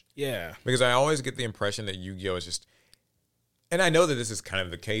push. Yeah, because I always get the impression that Yu-Gi-Oh is just, and I know that this is kind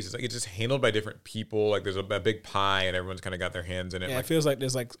of the case. It's like it's just handled by different people. Like there's a big pie and everyone's kind of got their hands in it. Yeah, like, it feels like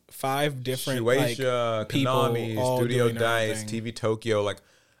there's like 5 different Shueisha, people, Konami, Studio Dice, TV Tokyo. Like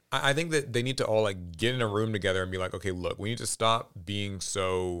I think that they need to all like get in a room together and be like, okay, look, we need to stop being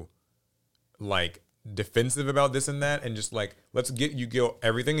so like defensive about this and that, and just like let's get Yu-Gi-Oh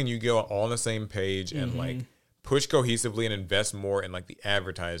everything and Yu-Gi-Oh all on the same page and like push cohesively and invest more in like the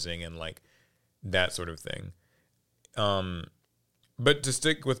advertising and like that sort of thing. But to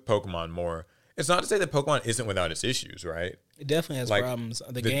stick with Pokemon more, it's not to say that Pokemon isn't without its issues, right? It definitely has problems.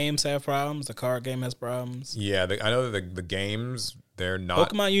 The games have problems. The card game has problems. Yeah, I know that the games, they're not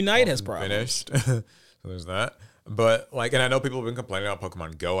Pokemon Unite has problems. Finished. So there's that. But like, and I know people have been complaining about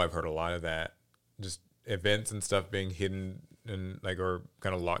Pokemon Go. I've heard a lot of that. Just events and stuff being hidden and like, or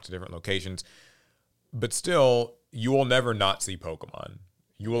kind of locked to different locations. But still, you will never not see Pokemon.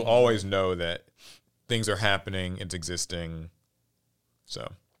 You will always know that things are happening. It's existing.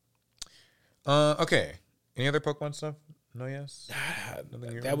 So, okay. Any other Pokemon stuff? No, yes.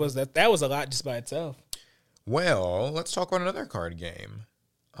 That was a lot just by itself. Well, let's talk about another card game.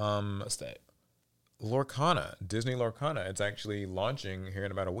 What's that? Lorcana, Disney Lorcana. It's actually launching here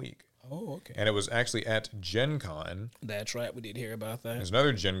in about a week. Oh, okay. And it was actually at Gen Con. That's right. We did hear about that. There's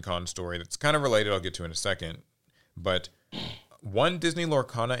another Gen Con story that's kind of related I'll get to in a second. But One Disney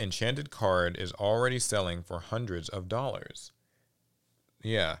Lorcana enchanted card is already selling for hundreds of dollars.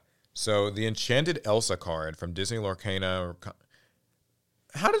 Yeah. So the enchanted Elsa card from Disney Lorcana.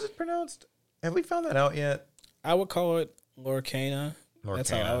 How does it pronounced? Have we found that out yet? I would call it Lorcana.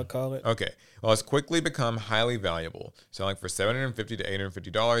 That's how I would call it. Okay. Well, it's quickly become highly valuable, selling for $750 to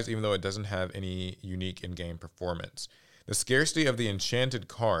 $850, even though it doesn't have any unique in-game performance. The scarcity of the enchanted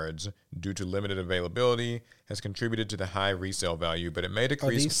cards, due to limited availability, has contributed to the high resale value, but it may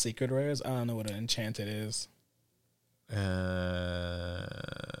decrease. Are these secret rares? I don't know what an enchanted is. It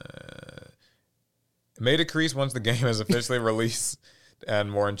may decrease once the game is officially released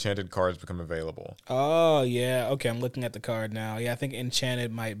and more enchanted cards become available. Oh, yeah. Okay, I'm looking at the card now. Yeah, I think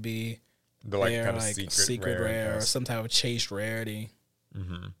enchanted might be the like their, kind of like secret rare or some type of chased rarity.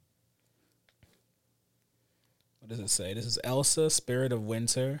 Mm-hmm. What does it say? This is Elsa, Spirit of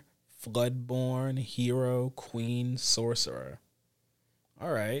Winter, Floodborn, Hero, Queen, Sorcerer.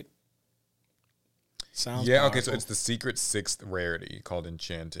 All right. Sounds powerful. Okay, so it's the secret 6th rarity called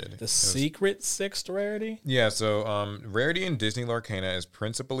Enchanted. The secret 6th rarity? Yeah, so rarity in Disney Lorcana is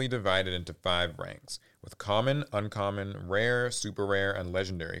principally divided into 5 ranks, with common, uncommon, rare, super rare, and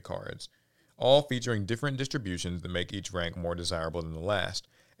legendary cards, all featuring different distributions that make each rank more desirable than the last.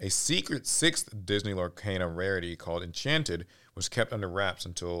 A secret 6th Disney Lorcana rarity called Enchanted was kept under wraps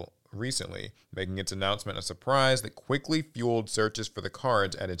until recently, making its announcement a surprise that quickly fueled searches for the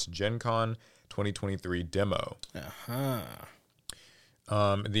cards at its Gen Con 2023 demo.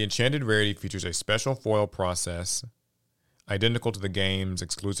 The Enchanted rarity features a special foil process identical to the game's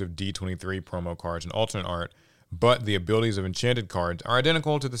exclusive D23 promo cards and alternate art, but the abilities of Enchanted cards are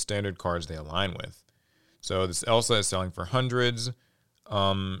identical to the standard cards they align with. So this Elsa is selling for hundreds.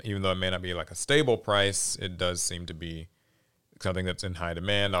 Even though it may not be like a stable price, it does seem to be something that's in high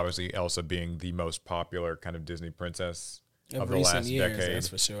demand. Obviously, Elsa being the most popular kind of Disney princess of the last decade. That's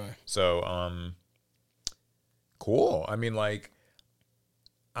for sure. So, cool. I mean, like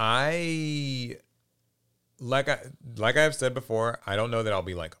I've said before, I don't know that I'll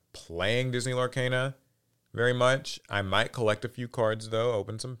be like playing Disney Lorcana very much. I might collect a few cards though,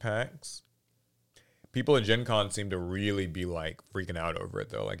 open some packs. People at Gen Con seem to really be like freaking out over it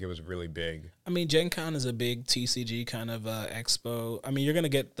though. Like it was really big. I mean, Gen Con is a big TCG kind of expo. I mean, you're going to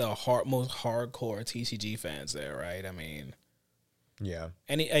get the most hardcore TCG fans there, right? I mean, yeah.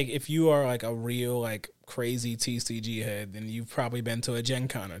 If you are like a real like crazy TCG head, then you've probably been to a Gen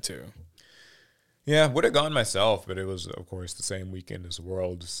Con or two. Yeah, would have gone myself, but it was of course the same weekend as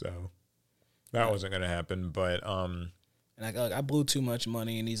World, so that wasn't going to happen, but and I blew too much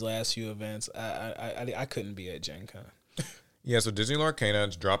money in these last few events. I couldn't be at Gen Con. Yeah, so Disney Lorcana,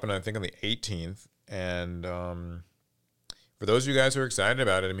 it's dropping, I think, on the 18th. And for those of you guys who are excited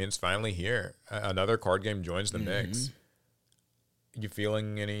about it, I mean, it's finally here. Another card game joins the mix. You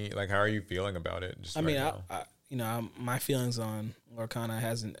feeling how are you feeling about it? Just my feelings on Lorcana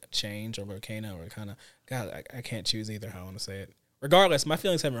hasn't changed, or Lorcana, or Lorcana. God, I can't choose either how I want to say it. Regardless, my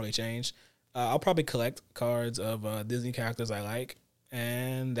feelings haven't really changed. I'll probably collect cards of Disney characters I like,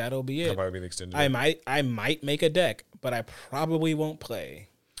 and that'll be it. That'll probably be the extended. I might make a deck, but I probably won't play.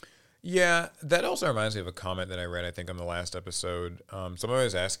 Yeah, that also reminds me of a comment that I read, I think, on the last episode. Somebody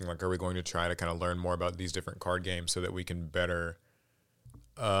was asking, like, are we going to try to kind of learn more about these different card games so that we can better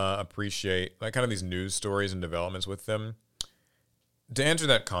appreciate, like, kind of these news stories and developments with them? To answer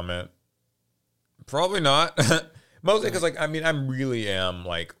that comment, probably not. Mostly because, like, I mean, I really am,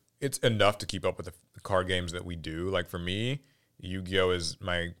 like, it's enough to keep up with the card games that we do. Like, for me, Yu-Gi-Oh! Is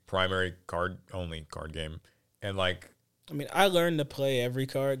my primary only card game. And, like, I mean, I learned to play every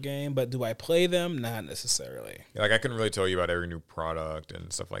card game, but do I play them? Not necessarily. Like, I couldn't really tell you about every new product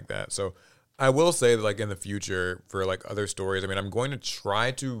and stuff like that. So I will say that, like, in the future, for, like, other stories, I mean, I'm going to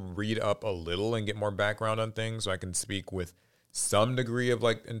try to read up a little and get more background on things so I can speak with some degree of,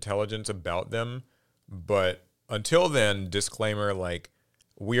 like, intelligence about them. But until then, disclaimer, like,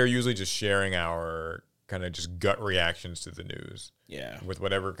 we are usually just sharing our kind of just gut reactions to the news. Yeah. With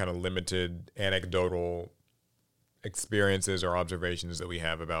whatever kind of limited anecdotal experiences or observations that we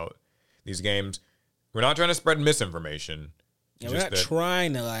have about these games. We're not trying to spread misinformation. Yeah, we're not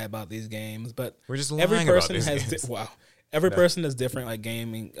trying to lie about these games, but we're just lying about these games. Every person has different like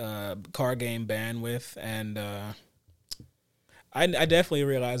gaming card game bandwidth, and I definitely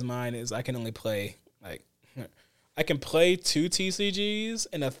realize mine is I can only play I can play 2 TCGs,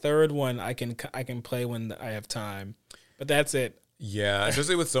 and a third one I can play when I have time, but that's it. Yeah,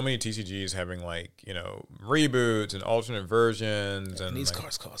 especially with so many TCGs having like, you know, reboots and alternate versions, and these like,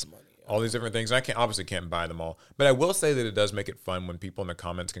 cards cost money. All these different things. I obviously can't buy them all, but I will say that it does make it fun when people in the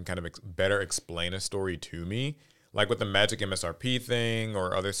comments can kind of better explain a story to me. like with the Magic MSRP thing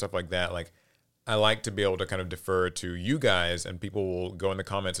or other stuff like that, like I like to be able to kind of defer to you guys, and people will go in the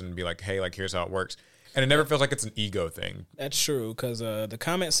comments and be like, hey, like here's how it works. And it never feels like it's an ego thing. That's true, because the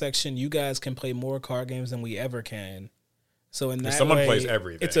comment section, you guys can play more card games than we ever can. So in that someone way, plays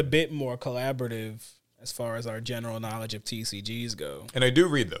everything. It's a bit more collaborative as far as our general knowledge of TCGs go. And I do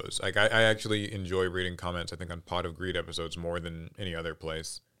read those. Like I actually enjoy reading comments, I think, on Pot of Greed episodes more than any other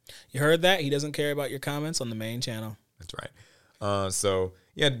place. You heard that? He doesn't care about your comments on the main channel. That's right. So,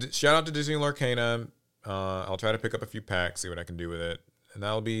 yeah, shout out to Disney Lorcana. I'll try to pick up a few packs, see what I can do with it. And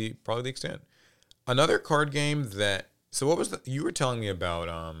that'll be probably the extent. Another card game that... So what was you were telling me about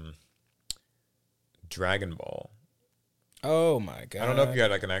Dragon Ball. Oh, my God. I don't know if you had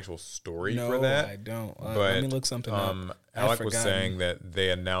like an actual story for that. No, I don't. But, let me look something up. Alec was saying that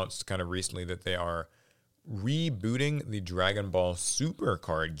they announced kind of recently that they are rebooting the Dragon Ball Super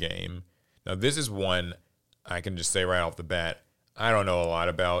card game. Now, this is one I can just say right off the bat, I don't know a lot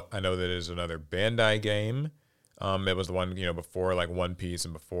about. I know that it is another Bandai game. It was the one, before like One Piece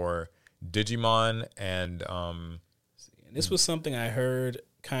and before Digimon. And this was something I heard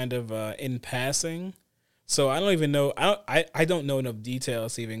kind of in passing. So I don't even know. I don't know enough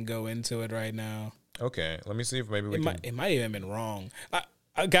details to even go into it right now. Okay, let me see if maybe we can. It might even been wrong.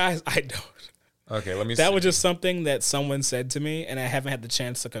 Guys, I don't. Okay, let me see. That was just something that someone said to me, and I haven't had the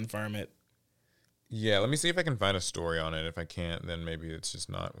chance to confirm it. Yeah, let me see if I can find a story on it. If I can't, then maybe it's just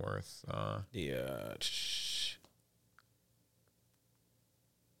not worth... Yeah.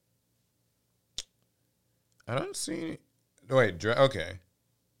 I don't see... Wait, okay.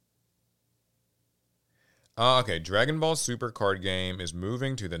 Okay, Dragon Ball Super card game is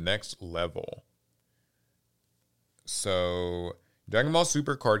moving to the next level. So, Dragon Ball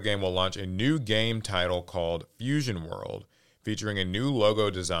Super card game will launch a new game title called Fusion World, featuring a new logo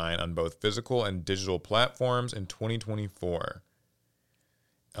design on both physical and digital platforms in 2024.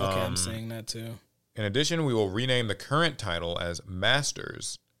 Okay, I'm seeing that too. In addition, we will rename the current title as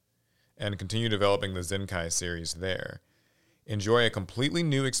Masters and continue developing the Zenkai series there. Enjoy a completely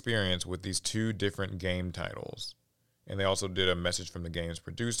new experience with these two different game titles. And they also did a message from the game's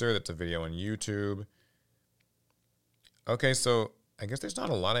producer. That's a video on YouTube. Okay, so I guess there's not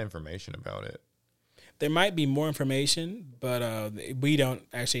a lot of information about it. There might be more information, but we don't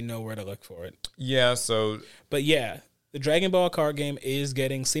actually know where to look for it. Yeah, so... But yeah, the Dragon Ball card game is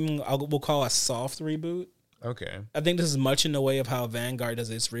getting, we'll call a soft reboot. Okay. I think this is much in the way of how Vanguard does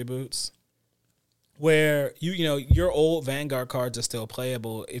its reboots. Where, your old Vanguard cards are still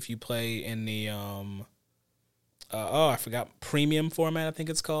playable if you play in the, I forgot, premium format, I think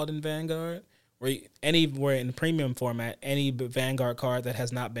it's called in Vanguard. Where in premium format, any Vanguard card that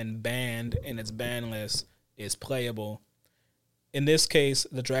has not been banned in its ban list is playable. In this case,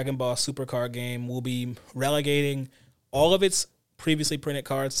 the Dragon Ball Super card game will be relegating all of its previously printed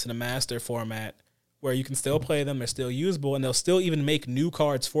cards to the master format, where you can still play them, they're still usable, and they'll still even make new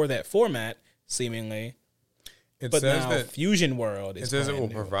cards for that format, seemingly. It but says now that Fusion World is it says it will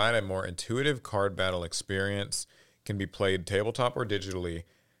new. provide a more intuitive card battle experience, can be played tabletop or digitally.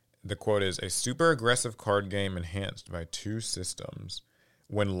 The quote is, a super aggressive card game enhanced by two systems.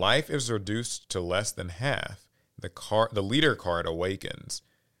 When life is reduced to less than half, the leader card awakens.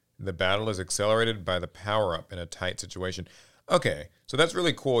 The battle is accelerated by the power-up in a tight situation. Okay, so that's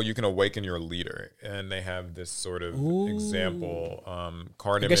really cool. You can awaken your leader, and they have this sort of example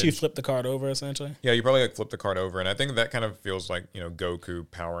card image. I guess you flip the card over, essentially. Yeah, you probably flip the card over, and I think that kind of feels like Goku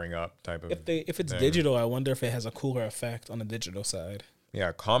powering up type of. If it's thing. digital, I wonder if it has a cooler effect on the digital side.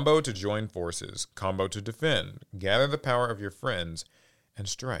 Yeah, combo to join forces, combo to defend, gather the power of your friends, and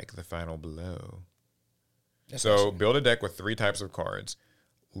strike the final blow. So build a deck with 3 types of cards: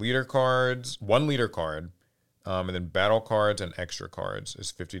 leader cards, 1 leader card. And then battle cards and extra cards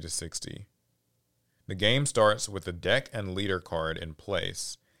is 50 to 60. The game starts with the deck and leader card in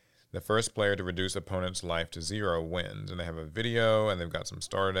place. The first player to reduce opponent's life to 0 wins. And they have a video, and they've got some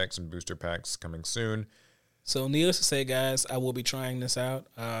starter decks and booster packs coming soon. So needless to say, guys, I will be trying this out.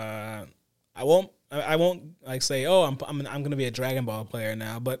 I won't like say, oh, I'm going to be a Dragon Ball player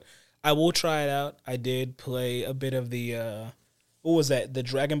now, but I will try it out. I did play a bit of the what was that? The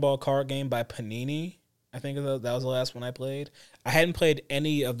Dragon Ball card game by Panini. I think that was the last one I played. I hadn't played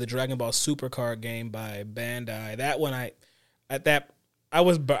any of the Dragon Ball Super card game by Bandai. That one I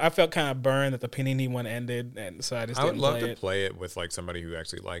felt kind of burned that the Panini one ended, and so I just didn't play it. I would love to play it with like somebody who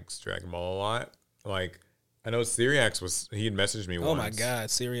actually likes Dragon Ball a lot. Like I know Syriax he had messaged me once. Oh my God,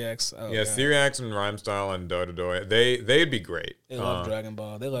 Syriax. Oh yeah, God. Syriax and Rhymestyle and Dododoy. They'd be great. They love Dragon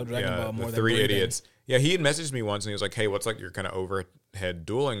Ball. They love Dragon Ball more the than 3 breathing. idiots. Yeah, he had messaged me once and he was like, "Hey, what's like your kind of overhead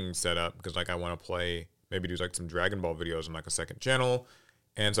dueling setup? Because like I want to play maybe do like some Dragon Ball videos on like a second channel.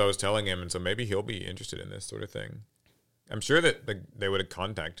 And so I was telling him, and so maybe he'll be interested in this sort of thing. I'm sure that they would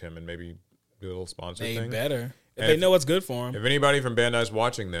contact him and maybe do a little sponsor thing. They better. If they know what's good for him. If anybody from Bandai's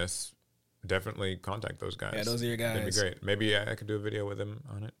watching this, definitely contact those guys. Yeah, those are your guys. That'd be great. Maybe I could do a video with them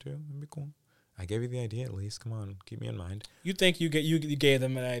on it too. That'd be cool. I gave you the idea at least. Come on, keep me in mind. You think you gave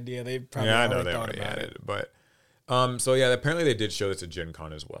them an idea? They probably I know already they thought already about had it. But so yeah, apparently they did show this at Gen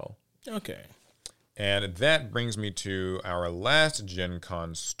Con as well. Okay. And that brings me to our last Gen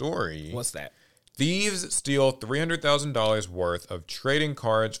Con story. What's that? Thieves steal $300,000 worth of trading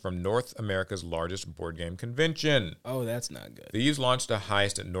cards from North America's largest board game convention. Oh, that's not good. Thieves launched a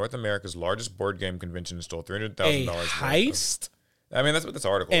heist at North America's largest board game convention and stole $300,000. A heist? I mean, that's what this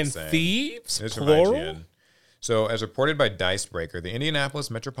article is saying. And thieves? It's from Plural? IGN. So, as reported by Dicebreaker, the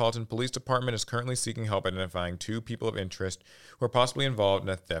Indianapolis Metropolitan Police Department is currently seeking help identifying 2 people of interest who are possibly involved in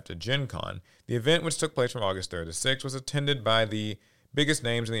a theft at Gen Con. The event, which took place from August 3rd to 6th, was attended by the biggest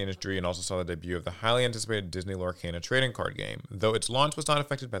names in the industry and also saw the debut of the highly anticipated Disney Lorcana trading card game, though its launch was not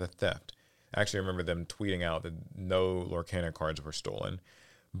affected by the theft. I actually remember them tweeting out that no Lorcana cards were stolen.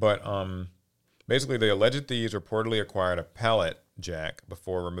 But basically, the alleged thieves reportedly acquired a pallet jack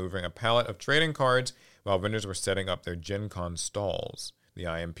before removing a pallet of trading cards while vendors were setting up their Gen Con stalls, the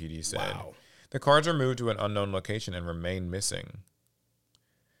IMPD said. Wow. The cards were moved to an unknown location and remain missing.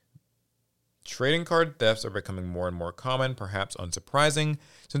 Trading card thefts are becoming more and more common, perhaps unsurprising,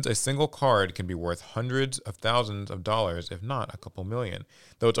 since a single card can be worth hundreds of thousands of dollars, if not a couple million.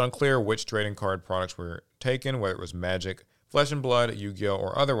 Though it's unclear which trading card products were taken, whether it was Magic, Flesh and Blood, Yu-Gi-Oh,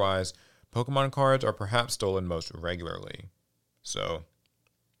 or otherwise, Pokemon cards are perhaps stolen most regularly. So,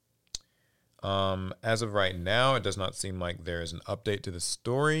 as of right now, it does not seem like there is an update to the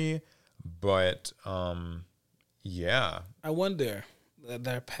story, but, yeah. I wonder,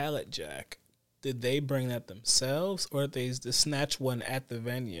 their pallet jack, did they bring that themselves or did they just snatch one at the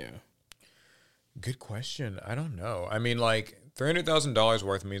venue? Good question. I don't know. I mean, like, $300,000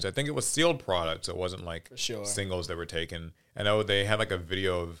 worth means I think it was sealed products. It wasn't like For sure. singles that were taken. I know they had like a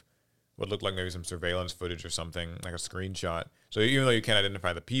video of what looked like maybe some surveillance footage or something, like a screenshot. So even though you can't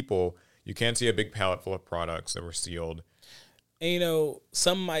identify the people, you can see a big pallet full of products that were sealed. And, you know,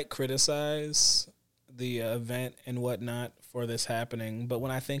 some might criticize the event and whatnot for this happening, but when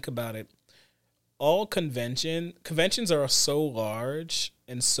I think about it, all conventions are so large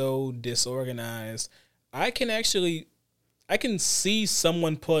and so disorganized. I can see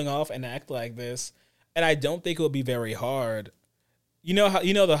someone pulling off an act like this, and I don't think it would be very hard. You know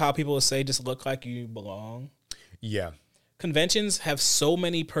how people will say just look like you belong? Yeah. Conventions have so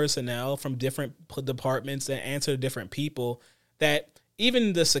many personnel from different departments that answer to different people that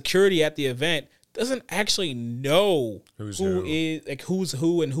even the security at the event doesn't actually know who's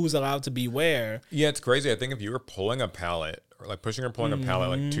who and who's allowed to be where. Yeah, it's crazy. I think if you were pulling a pallet or like pushing or pulling a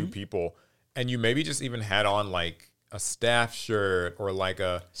pallet, like 2 people, and you maybe just even had on like a staff shirt or like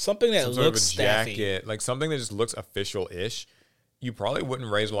something that some looks sort of a jacket, staffy. like something that just looks official-ish, you probably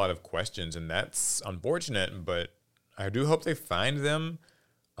wouldn't raise a lot of questions, and that's unfortunate, but I do hope they find them,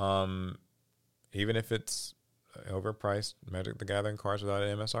 even if it's overpriced Magic the Gathering cards without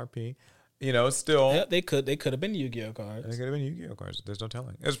an MSRP. You know, still. Yeah, they could have been Yu-Gi-Oh cards. They could have been Yu-Gi-Oh cards. There's no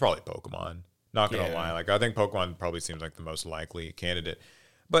telling. It's probably Pokemon. Not going to lie. Like, I think Pokemon probably seems like the most likely candidate.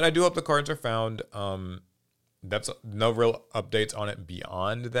 But I do hope the cards are found. That's no real updates on it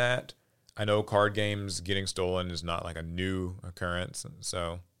beyond that. I know card games getting stolen is not like a new occurrence.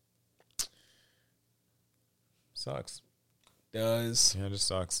 So, sucks. Does. Yeah, it just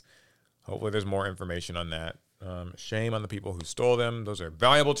sucks. Hopefully there's more information on that. Shame on the people who stole them. Those are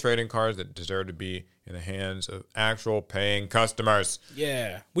valuable trading cards that deserve to be in the hands of actual paying customers.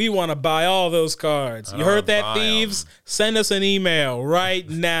 Yeah, we want to buy all those cards. You heard that, thieves? Send us an email right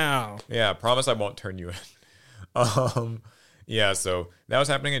now. Yeah, I promise I won't turn you in. Yeah, so that was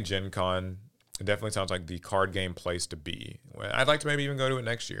happening at Gen Con. It definitely sounds like the card game place to be. I'd like to maybe even go to it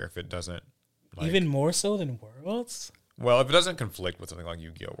next year if it doesn't. Even more so than Worlds? Well, if it doesn't conflict with something like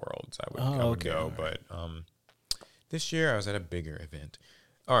Yu-Gi-Oh! Worlds, I would go. Right. But this year I was at a bigger event.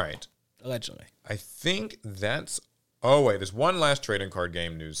 All right. Allegedly. I think that's... Oh, wait. There's one last trading card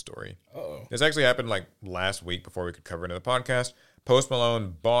game news story. Uh-oh. This actually happened like last week before we could cover it in the podcast. Post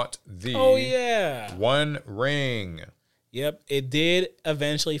Malone bought the One Ring. Yep, it did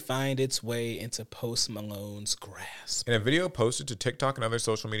eventually find its way into Post Malone's grasp. In a video posted to TikTok and other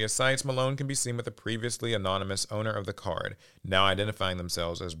social media sites, Malone can be seen with the previously anonymous owner of the card, now identifying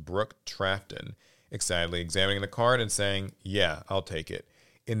themselves as Brooke Trafton, excitedly examining the card and saying, "Yeah, I'll take it,"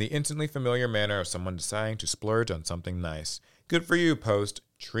 in the instantly familiar manner of someone deciding to splurge on something nice. Good for you, Post.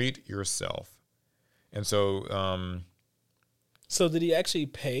 Treat yourself. And so, So did he actually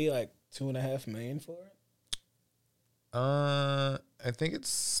pay like $2.5 million for it? I think it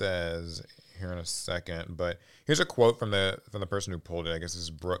says here in a second, but here's a quote from the person who pulled it. I guess this is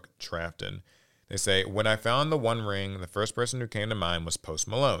Brooke Trafton. They say, "When I found the One Ring, the first person who came to mind was Post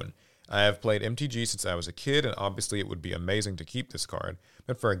Malone. I have played MTG since I was a kid, and obviously it would be amazing to keep this card.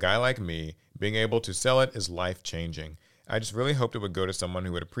 But for a guy like me, being able to sell it is life-changing. I just really hoped it would go to someone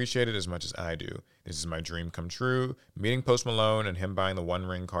who would appreciate it as much as I do. This is my dream come true. Meeting Post Malone and him buying the One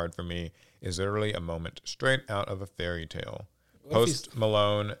Ring card for me is literally a moment straight out of a fairy tale. Post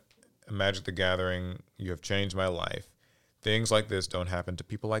Malone, Magic the Gathering, you have changed my life. Things like this don't happen to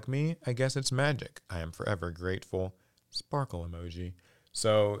people like me. I guess it's magic. I am forever grateful." Sparkle emoji.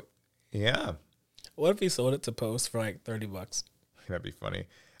 So, yeah. What if he sold it to Post for like $30? That'd be funny.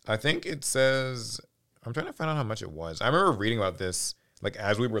 I think it says, I'm trying to find out how much it was. I remember reading about this like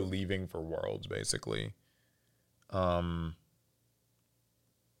as we were leaving for Worlds, basically. What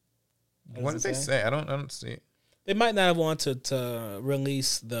did they say? I don't see. They might not have wanted to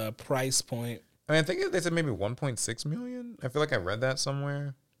release the price point. I mean, I think they said maybe 1.6 million. I feel like I read that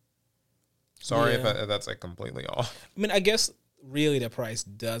somewhere. Sorry if that's like completely off. I mean, I guess really the price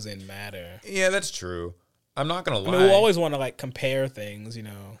doesn't matter. Yeah, that's true. I'm not gonna lie. I mean, we always want to like compare things, you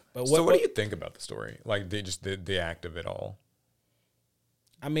know. But what do you think about the story? Like the act of it all.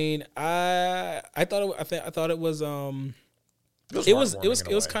 I mean, I thought it was it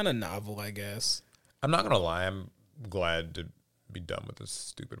was kind of novel, I guess. I'm not gonna lie. I'm glad to be done with this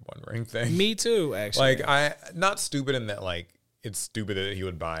stupid One Ring thing. Me too, actually. Like not stupid in that like it's stupid that he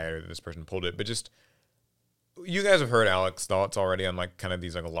would buy it or that this person pulled it, but just you guys have heard Alex's thoughts already on like kind of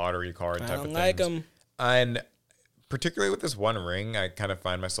these like lottery card type of things. I don't like them. And particularly with this One Ring, I kind of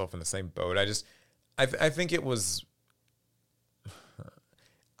find myself in the same boat. I think it was.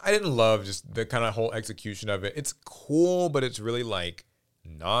 I didn't love just the kind of whole execution of it. It's cool, but it's really like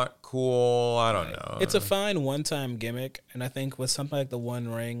not cool. I don't know. It's a fine one-time gimmick, and I think with something like the One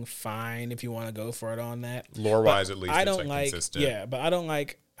Ring, fine if you want to go for it on that. Lore-wise, at least, I don't it's like consistent. Yeah, but I don't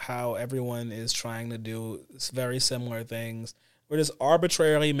like how everyone is trying to do very similar things. We're just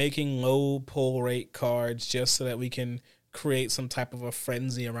arbitrarily making low pull rate cards just so that we can create some type of a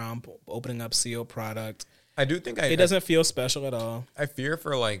frenzy around opening up sealed product. I do think it doesn't feel special at all. I fear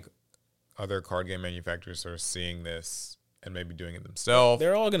for like other card game manufacturers sort of seeing this and maybe doing it themselves.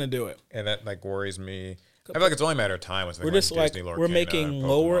 They're all gonna do it, and that like worries me. I feel like it's only a matter of time. With we're just like Disney, Lorcana, we're making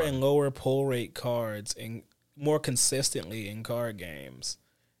lower and lower pull rate cards and more consistently in card games,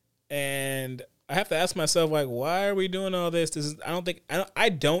 and I have to ask myself like, why are we doing all this? I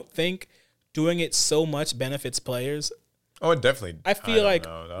don't think doing it so much benefits players. Oh, it definitely. I feel like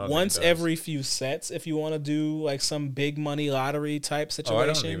once every few sets, if you want to do like some big money lottery type situation. Oh, I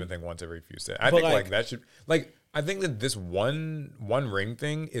don't even think once every few sets. I think like that should like. I think that this one ring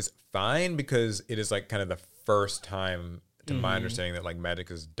thing is fine because it is like kind of the first time, to my understanding, that like Magic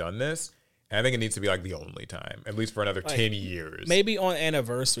has done this. And I think it needs to be like the only time, at least for another 10 years. Maybe on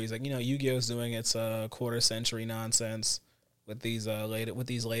anniversaries, like Yu-Gi-Oh's doing its quarter century nonsense with these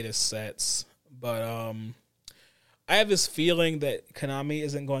latest sets. But I have this feeling that Konami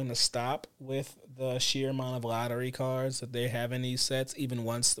isn't going to stop with the sheer amount of lottery cards that they have in these sets, even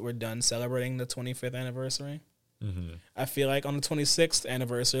once we're done celebrating the 25th anniversary. Mm-hmm. I feel like on the 26th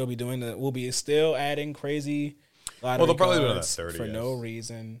anniversary, we'll be still adding crazy lottery cards for no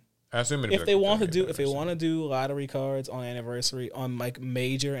reason. I assume if they want to do lottery cards on anniversary, on like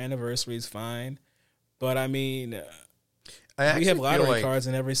major anniversaries, fine. But I mean, we have lottery cards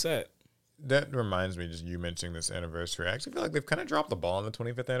in every set. That reminds me, just you mentioning this anniversary. I actually feel like they've kind of dropped the ball on the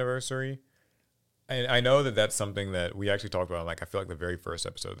 25th anniversary. And I know that that's something that we actually talked about. Like, I feel like the very first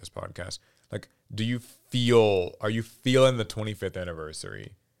episode of this podcast. Like, are you feeling the 25th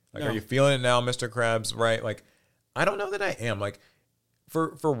anniversary? Like, Are you feeling it now, Mr. Krabs? Right? Like, I don't know that I am. Like,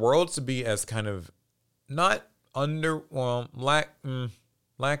 for Worlds to be as kind of not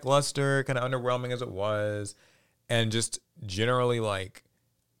lackluster, kind of underwhelming as it was, and just generally like,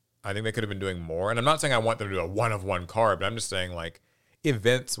 I think they could have been doing more. And I'm not saying I want them to do a one-of-one card, but I'm just saying like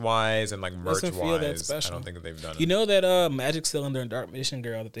events-wise and like merch-wise, I don't think that they've done it. You know that Magic Cylinder and Dark Mission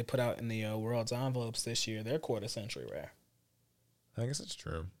Girl that they put out in the World's envelopes this year, they're quarter century rare. I guess it's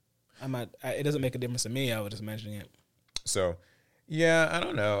true. It doesn't make a difference to me. I was just mentioning it. So, yeah, I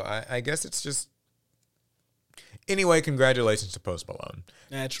don't know. I guess it's just... Anyway, congratulations to Post Malone.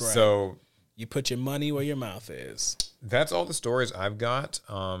 That's right. So... You put your money where your mouth is. That's all the stories I've got.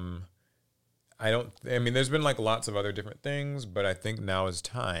 There's been like lots of other different things, but I think now is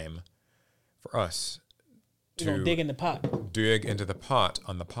time for us to dig in the pot. Dig into the pot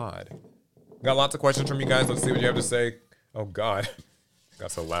on the pod. Got lots of questions from you guys. Let's see what you have to say. Oh, God.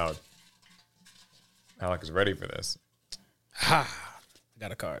 Got so loud. Alec is ready for this. Ha! I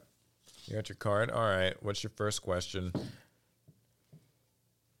got a card. You got your card? All right. What's your first question?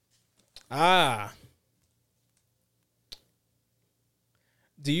 Do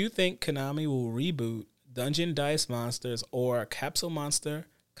you think Konami will reboot Dungeon Dice Monsters or Capsule Monster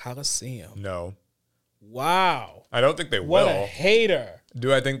Coliseum? No. Wow. I don't think they will. What a hater.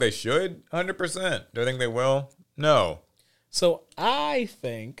 Do I think they should? 100%. Do I think they will? No. So I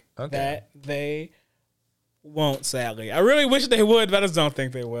think that they won't, sadly. I really wish they would, but I just don't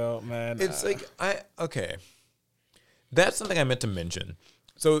think they will, man. It's okay. That's something I meant to mention.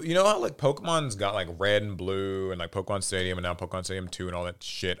 So, you know how like Pokemon's got like red and blue and like Pokemon Stadium and now Pokemon Stadium 2 and all that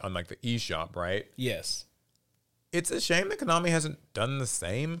shit on like the eShop, right? Yes. It's a shame that Konami hasn't done the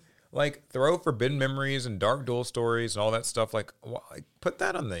same. Like, throw Forbidden Memories and Dark Duel Stories and all that stuff. Like, put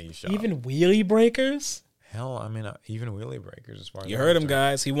that on the eShop. Even Wheelie Breakers? Hell, I mean, even Wheelie Breakers as far as you heard him,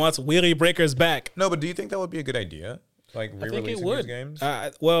 guys. He wants Wheelie Breakers back. No, but do you think that would be a good idea? Like, re-releasing these games?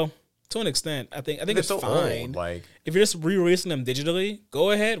 Well, to an extent, I think it's so fine. Old, like, if you're just re-releasing them digitally,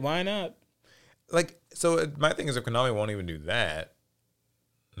 go ahead. Why not? Like, so my thing is, if Konami won't even do that,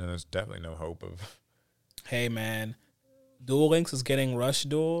 then there's definitely no hope of. Hey, man, Duel Links is getting Rush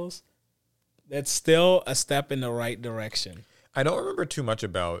Duels. That's still a step in the right direction. I don't remember too much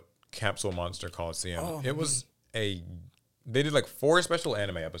about Capsule Monster Coliseum. They did like 4 special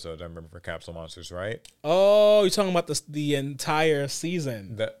anime episodes, I remember, for Capsule Monsters, right? Oh, you're talking about the entire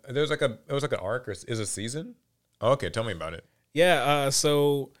season. It was like an arc or is a season? Oh, okay, tell me about it. Yeah,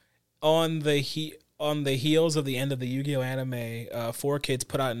 so on the heels of the end of the Yu-Gi-Oh anime, 4Kids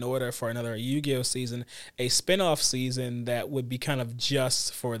put out an order for another Yu-Gi-Oh season, a spin-off season that would be kind of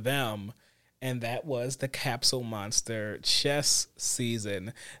just for them. And that was the Capsule Monster chess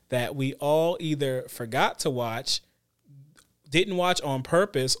season that we all either forgot to watch, didn't watch on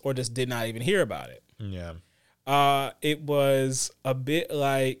purpose, or just did not even hear about it. Yeah. It was a bit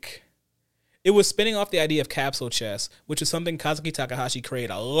like... It was spinning off the idea of capsule chess, which is something Kazuki Takahashi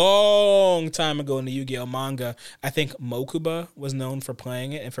created a long time ago in the Yu-Gi-Oh manga. I think Mokuba was known for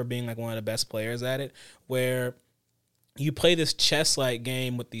playing it and for being like one of the best players at it, where you play this chess-like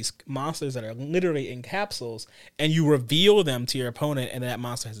game with these monsters that are literally in capsules, and you reveal them to your opponent, and that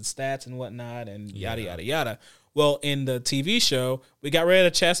monster has its stats and whatnot, and yada, yada, yada. Well, in the TV show, we got rid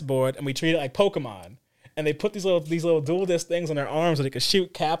of the chessboard, and we treat it like Pokemon. And they put these little dual disc things on their arms so they could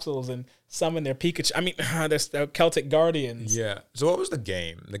shoot capsules and summon their Pikachu. I mean, their Celtic Guardians. Yeah. So what was the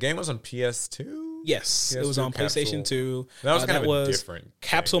game? The game was on PS2? Yes. PS2 it was on Capsule. PlayStation 2. That was kind of a different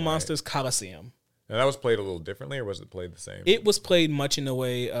Capsule thing, Monsters right? Coliseum. And that was played a little differently, or was it played the same? It was played much in the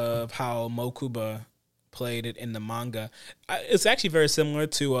way of how Mokuba played it in the manga. It's actually very similar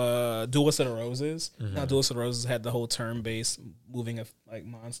to Duelist of the Roses. Mm-hmm. Now, Duelist of the Roses had the whole turn-based moving of like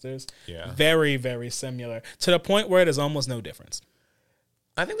monsters. Yeah. Very, very similar to the point where there's almost no difference.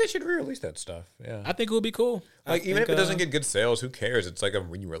 I think they should re-release that stuff. Yeah. I think it would be cool. Like, even if it doesn't get good sales, who cares? It's like a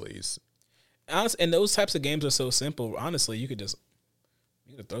re-release. Honestly, and those types of games are so simple. Honestly, you could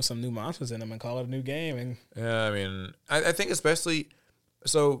throw some new monsters in them and call it a new game. And Yeah, I mean, I think especially...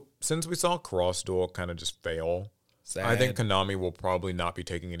 So, since we saw Cross Duel kind of just fail, sad. I think Konami will probably not be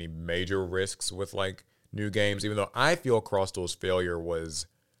taking any major risks with, like, new games, even though I feel Cross Duel's failure was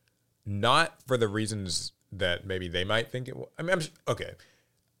not for the reasons that maybe they might think it was. I mean,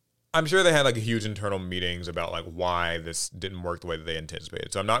 I'm sure they had, like, huge internal meetings about, like, why this didn't work the way that they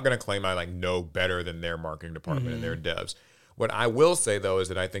anticipated. So, I'm not going to claim I, like, know better than their marketing department and their devs. What I will say, though, is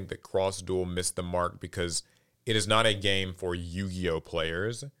that I think that Cross Duel missed the mark because it is not a game for Yu-Gi-Oh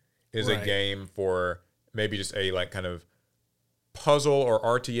players. It is a game for maybe just a like kind of puzzle or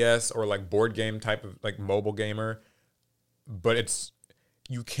RTS or like board game type of like mobile gamer. But it seems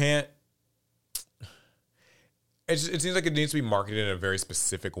like it needs to be marketed in a very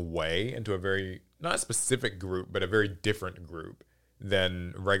specific way into a very, not a specific group, but a very different group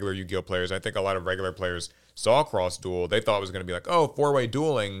than regular Yu-Gi-Oh players. I think a lot of regular players saw Cross Duel. They thought it was going to be like, oh, 4-way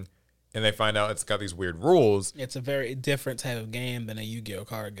dueling. And they find out it's got these weird rules. It's a very different type of game than a Yu-Gi-Oh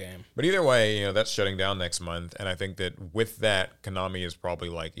card game. But either way, that's shutting down next month. And I think that with that, Konami is probably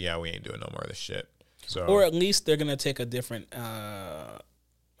like, yeah, we ain't doing no more of this shit. So, or at least they're gonna take a different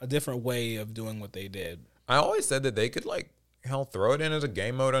way of doing what they did. I always said that they could like throw it in as a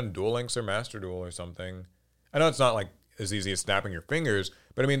game mode on Duel Links or Master Duel or something. I know it's not like as easy as snapping your fingers,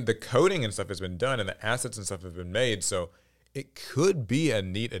 but I mean the coding and stuff has been done and the assets and stuff have been made, so it could be a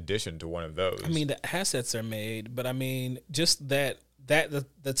neat addition to one of those. I mean, the assets are made, but I mean, just that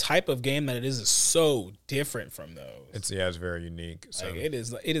the type of game that it is so different from those. It's very unique. So Like it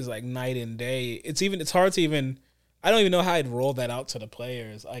is like night and day. It's hard to even. I don't even know how I'd roll that out to the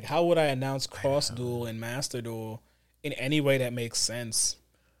players. Like, how would I announce Cross Duel and Master Duel in any way that makes sense?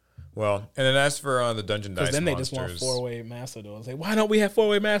 well, and then as for the Dungeon Dice Because then Monsters, they just want 4-way Master Duel. It's like, why don't we have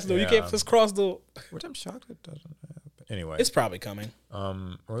 4-way Master Duel? You can't just Cross Duel. which I'm shocked it doesn't have. Anyway, It's probably coming. or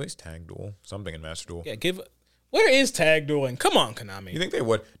at least Tag Duel, something in Master Duel. Yeah, where is Tag Dueling? Come on, Konami. You think they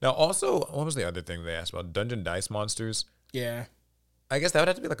would? Now, also, what was the other thing they asked about? Dungeon Dice Monsters. Yeah. I guess that would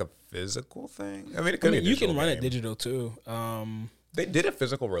have to be like a physical thing. I mean, it could be a you can digital run game. it digital too. They did a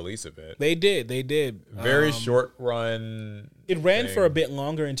physical release of it. They did. Very short run. It ran thing. for a bit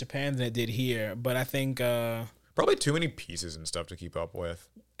longer in Japan than it did here, but I think Probably too many pieces and stuff to keep up with.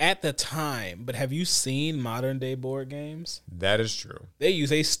 at the time. But have you seen modern day board games? That is true. They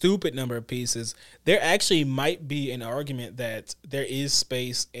use a stupid number of pieces. There actually might be an argument that there is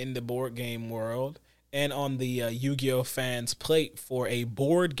space in the board game world and on the Yu-Gi-Oh fans' plate for a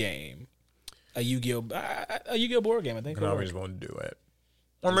board game, a Yu-Gi-Oh board game. I think Konami just won't do it,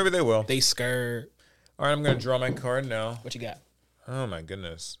 or maybe they will. they scared. All right, I'm gonna draw my card now. What you got? Oh my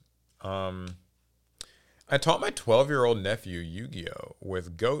goodness. I taught my 12-year-old nephew Yu-Gi-Oh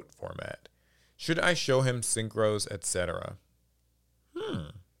with GOAT format. Should I show him synchros, etc.?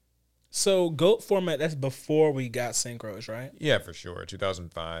 So GOAT format, that's before we got synchros, right? Yeah, for sure.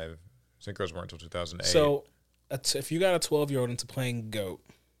 2005. Synchros weren't until 2008. So if you got a 12-year-old into playing GOAT,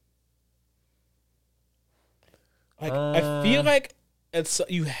 like I feel like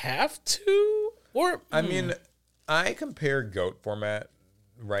you have to, or I mean, I compare GOAT format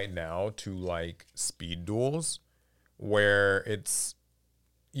right now to like speed duels, where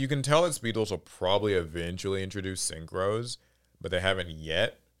you can tell that speed duels will probably eventually introduce synchros, but they haven't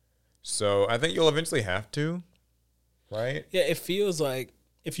yet. So I think you'll eventually have to, right? Yeah, it feels like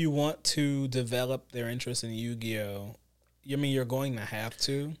if you want to develop their interest in Yu-Gi-Oh, you're going to have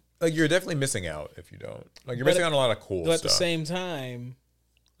to. Like you're definitely missing out if you don't. Like you're missing out on a lot of cool But stuff. at the same time,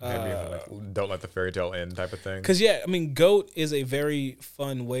 Maybe like, don't let the fairy tale end type of thing. because yeah, I mean, GOAT is a very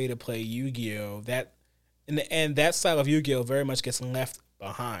fun way to play Yu-Gi-Oh. And that style of Yu-Gi-Oh very much gets left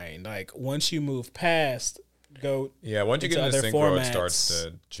behind. Like once you move past GOAT, Yeah, once you get into into other synchro, it formats. starts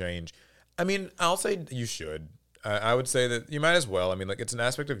to change. I mean, I'll say you should. I would say that you might as well. I mean, like it's an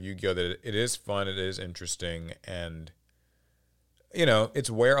aspect of Yu-Gi-Oh that it is fun, it is interesting, and you know,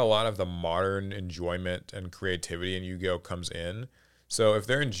 it's where a lot of the modern enjoyment and creativity in Yu-Gi-Oh comes in. So if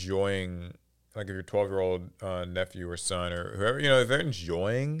they're enjoying, like if your 12-year-old nephew or son or whoever, you know, if they're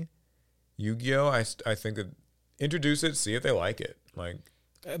enjoying Yu-Gi-Oh, I think that introduce it, see if they like it. Like,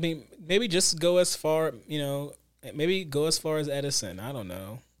 I mean, maybe just go as far, maybe go as far as Edison. I don't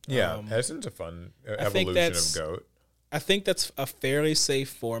know. yeah, Edison's a fun think evolution of GOAT. I think that's a fairly safe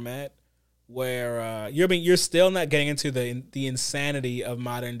format where you're still not getting into the insanity of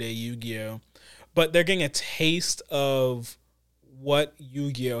modern day Yu-Gi-Oh, but they're getting a taste of what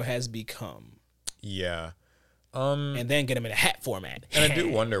Yu-Gi-Oh has become. Yeah. And then get them in a hat format. And I do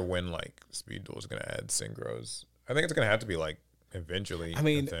wonder when like Speed Duel is going to add synchros. I think it's going to have to be like eventually. I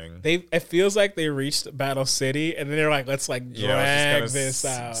mean, a thing. it feels like they reached Battle City, and then they're like, let's like drag this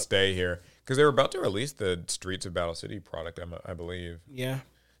out. Stay here because they were about to release the Streets of Battle City product, I believe. Yeah.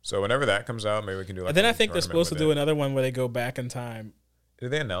 So whenever that comes out, maybe we can do like. And then a I think they're tournament supposed to with do it. another one where they go back in time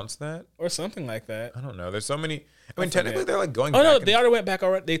Did they announce that? or something like that. I don't know. There's so many. I mean, technically they're like going. Oh no, back they already went back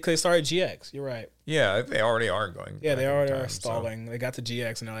already. They started GX. You're right. Yeah, they already are going. Yeah, they back in already time, are stalling. They got to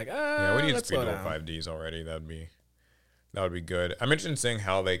GX and they're like, Yeah, we need let's Speed slow Duel down. 5Ds already. That would be good. I'm interested in seeing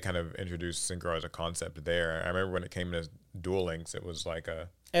how they kind of introduced synchro as a concept there. I remember when it came to Duel Links, it was like a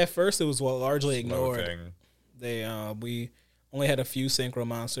At first, it was largely slow ignored. thing. We only had a few synchro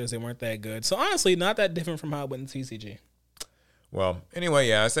monsters. They weren't that good. So honestly, not that different from how it went in TCG. Well, anyway,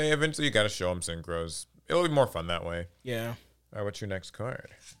 yeah, I say eventually you got to show them synchros. It'll be more fun that way. Yeah. All right, what's your next card?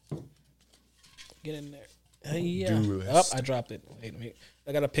 Get in there. Yeah. Duelist. Oh, I dropped it. Wait.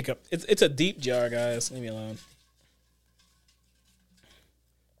 I gotta pick up. It's a deep jar, guys. Leave me alone.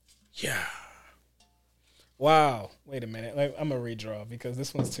 Yeah. Wow. Wait a minute. I'm gonna redraw because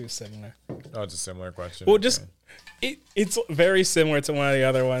this one's too similar. Oh, it's a similar question. Well, Okay. just it's very similar to one of the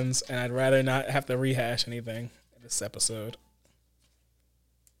other ones, and I'd rather not have to rehash anything in this episode.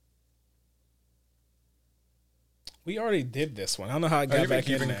 We already did this one. I don't know how I Are got you been back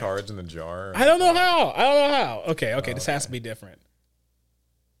in keeping there. cards in the jar? I don't know how. Okay. This has to be different.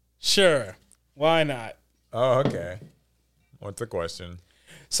 Sure. Why not? Oh, okay. What's the question?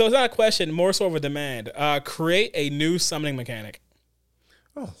 So it's not a question, more so of a demand. Create a new summoning mechanic.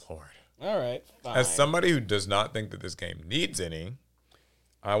 Oh, Lord. All right. Fine. As somebody who does not think that this game needs any,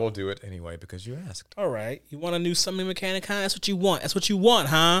 I will do it anyway because you asked. All right. You want a new summoning mechanic, huh? That's what you want. That's what you want,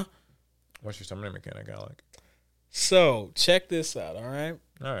 huh? What's your summoning mechanic, Alec? So, check this out, all right?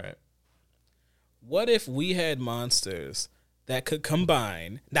 All right. What if we had monsters that could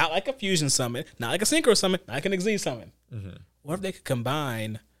combine, not like a fusion summon, not like a synchro summon, not like an Xyz summon. Mm-hmm. What if they could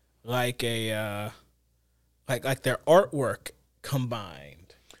combine like a, like their artwork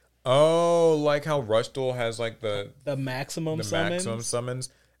combined? Oh, like how Rushdoll has like the maximum summons.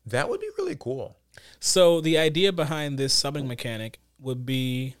 That would be really cool. So the idea behind this summoning mechanic would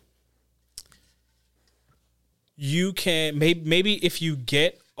be you can maybe if you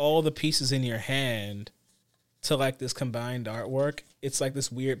get all the pieces in your hand to like this combined artwork, it's like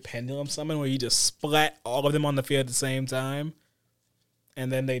this weird pendulum summon where you just splat all of them on the field at the same time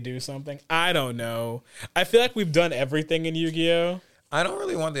and then they do something. I don't know. I feel like we've done everything in Yu-Gi-Oh! I don't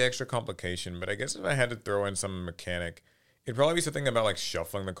really want the extra complication, but I guess if I had to throw in some mechanic, it'd probably be something about like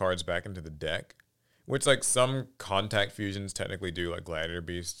shuffling the cards back into the deck, which like some contact fusions technically do, like Gladiator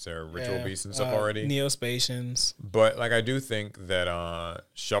Beasts or Ritual Beasts and stuff already. Neospatians. But like I do think that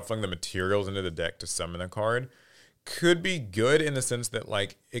shuffling the materials into the deck to summon a card could be good in the sense that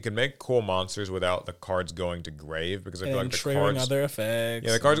like it could make cool monsters without the cards going to grave, because I feel like the cards other effects.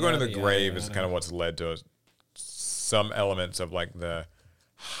 Yeah, the cards going to the grave is kind of what's led to some elements of like the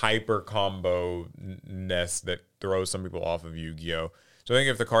hyper combo ness that throws some people off of Yu-Gi-Oh! So I think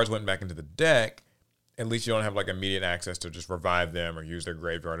if the cards went back into the deck, at least you don't have like immediate access to just revive them or use their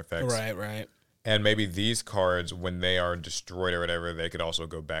graveyard effects. Right. And maybe these cards, when they are destroyed or whatever, they could also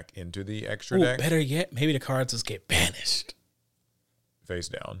go back into the extra deck. Better yet, maybe the cards just get banished. Face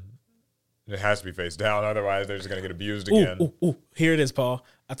down. It has to be face down, otherwise they're just going to get abused again. Here it is, Paul.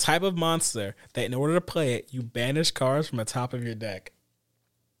 A type of monster that in order to play it, you banish cards from the top of your deck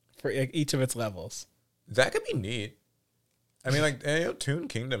for each of its levels. That could be neat. I mean, like, Toon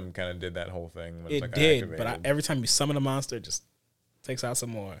Kingdom kind of did that whole thing. It like did, but every time you summon a monster, it just takes out some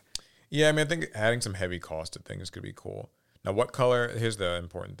more. Yeah, I mean, I think adding some heavy costed things could be cool. Now, what color? Here's the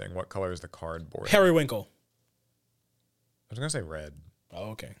important thing. What color is the cardboard? Periwinkle. I was going to say red. Oh,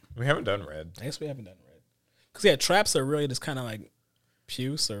 okay. We haven't done red. I guess we haven't done red. Because, yeah, traps are really just kind of like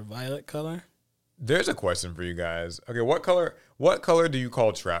puce or violet color. There's a question for you guys. Okay, what color do you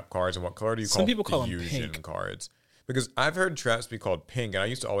call trap cards, and what color do you Some people call them fusion pink. cards? Because I've heard traps be called pink, and I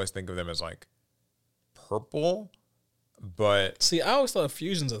used to always think of them as like purple. But see, I always thought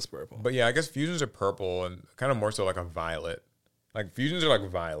fusions was purple. But yeah, I guess fusions are purple and kind of more so like a violet. Like fusions are like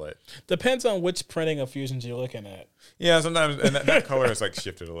violet. Depends on which printing of fusions you're looking at. Yeah, sometimes, and that color has like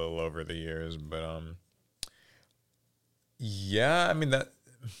shifted a little over the years. But yeah, I mean that.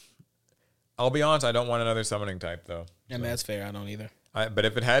 I'll be honest, I don't want another summoning type though. I mean, that's fair. I don't either. But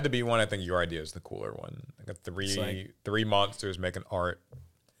if it had to be one, I think your idea is the cooler one. Like three monsters making art.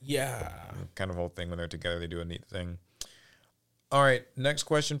 Yeah. Kind of whole thing when they're together, they do a neat thing. All right, next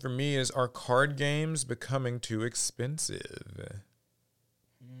question for me is, are card games becoming too expensive?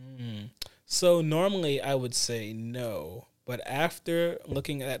 So normally I would say no, but after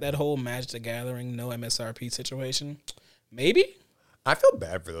looking at that whole Magic the Gathering no MSRP situation, maybe? I feel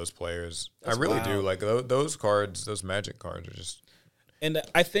bad for those players. That's I really wild. do. Like those cards, those Magic cards are just... And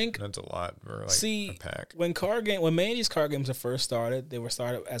I think that's a lot for like a pack. When many of these card games were first started, they were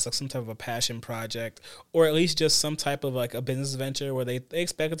started as like some type of a passion project, or at least just some type of like a business venture where they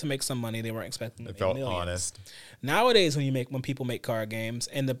expected to make some money. They weren't expecting to make millions. It felt honest. Nowadays, when people make card games,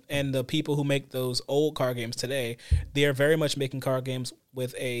 and the people who make those old card games today, they are very much making card games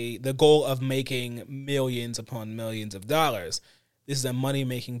with the goal of making millions upon millions of dollars. This is a money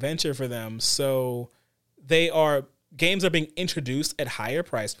making venture for them, so games are being introduced at higher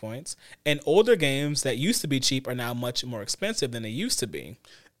price points, and older games that used to be cheap are now much more expensive than they used to be.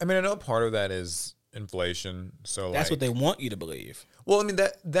 I mean, I know part of that is inflation. So that's what they want you to believe. Well, I mean,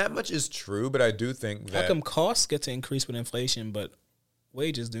 that much is true, but I do think that... How come costs get to increase with inflation, but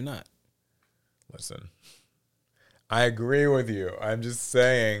wages do not? Listen, I agree with you. I'm just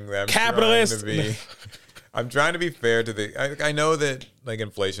saying that capitalist. I'm trying to be fair to the... I know that like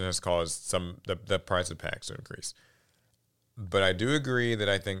inflation has caused the price of packs to increase. But I do agree that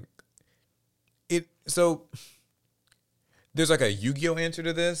I think so there's like a Yu-Gi-Oh answer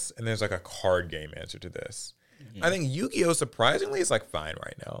to this, and there's like a card game answer to this. Mm-hmm. I think Yu-Gi-Oh surprisingly is like fine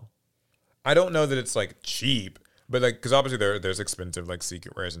right now. I don't know that it's like cheap, but like, because obviously there's expensive like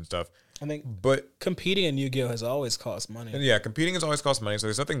secret rares and stuff. I think, but competing in Yu-Gi-Oh has always cost money. Yeah, competing has always cost money, so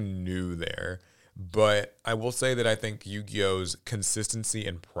there's nothing new there. But I will say that I think Yu-Gi-Oh's consistency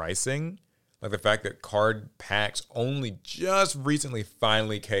in pricing, like the fact that card packs only just recently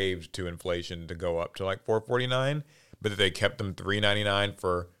finally caved to inflation to go up to like $4.49, but that they kept them $3.99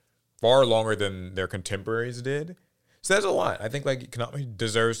 for far longer than their contemporaries did. So that's a lot. I think like Konami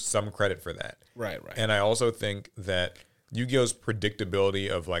deserves some credit for that. Right. And I also think that Yu-Gi-Oh's predictability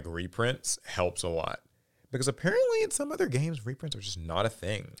of like reprints helps a lot. Because apparently in some other games, reprints are just not a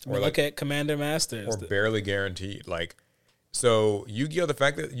thing. Or look at Commander Masters. Or barely guaranteed. Like, so Yu-Gi-Oh, the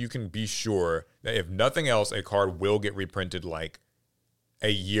fact that you can be sure that if nothing else, a card will get reprinted like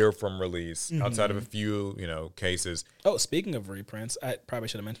a year from release, outside of a few, cases. Oh, speaking of reprints, I probably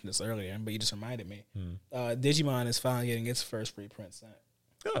should have mentioned this earlier, but you just reminded me. Digimon is finally getting its first reprint set.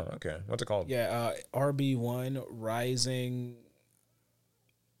 Oh, okay. What's it called? Yeah, RB1 Rising...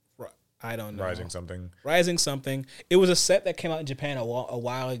 I don't know. Rising something. It was a set that came out in Japan a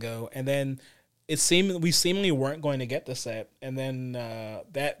while ago, and then we seemingly weren't going to get the set, and then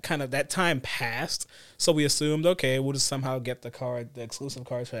that time passed, so we assumed, okay, we'll just somehow get the exclusive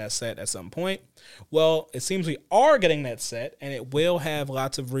cards for that set at some point. Well, it seems we are getting that set, and it will have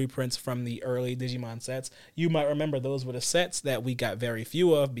lots of reprints from the early Digimon sets. You might remember those were the sets that we got very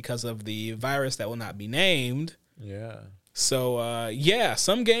few of because of the virus that will not be named. Yeah. So,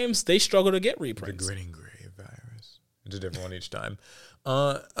 some games, they struggle to get reprints. The Grinning Grave virus. It's a different one each time.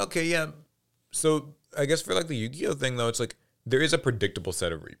 Okay, yeah. So, I guess for like the Yu-Gi-Oh thing, though, it's like there is a predictable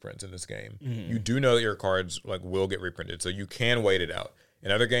set of reprints in this game. You do know that your cards like will get reprinted, so you can wait it out.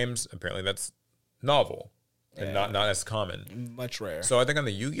 In other games, apparently that's novel and not as common. Much rare. So, I think on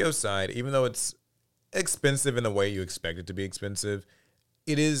the Yu-Gi-Oh side, even though it's expensive in the way you expect it to be expensive,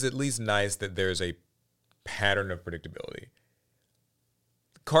 it is at least nice that there's a pattern of predictability.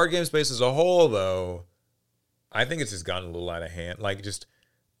 Card game space as a whole, though, I think it's just gotten a little out of hand. Like, just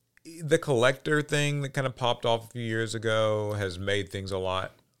the collector thing that kind of popped off a few years ago has made things a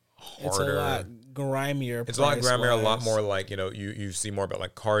lot harder. It's a lot grimier. It's a lot grimier, a lot more like, you see more about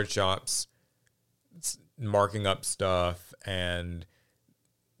like card shops marking up stuff, and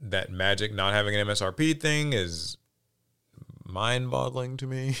that Magic not having an MSRP thing is mind-boggling to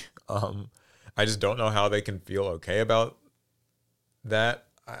me. I just don't know how they can feel okay about that.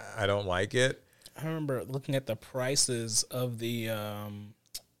 I don't like it. I remember looking at the prices of the,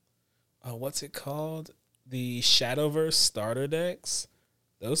 what's it called? The Shadowverse starter decks.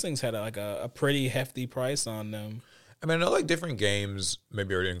 Those things had a pretty hefty price on them. I mean, I know like different games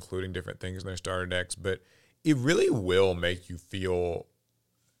maybe are including different things in their starter decks, but it really will make you feel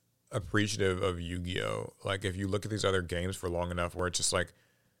appreciative of Yu-Gi-Oh! Like if you look at these other games for long enough where it's just like,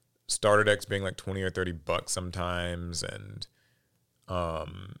 starter decks being like $20 or $30 sometimes, and I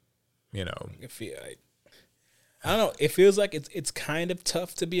don't know. It feels like it's kind of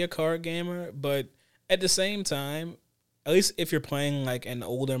tough to be a card gamer, but at the same time, at least if you're playing like an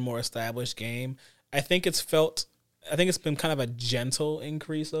older, more established game, I think it's been kind of a gentle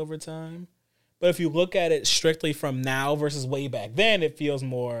increase over time. But if you look at it strictly from now versus way back then, it feels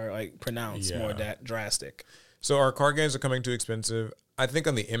more like pronounced, more drastic. So our card games are coming too expensive. I think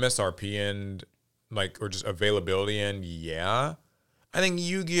on the MSRP end, or just availability end, yeah. I think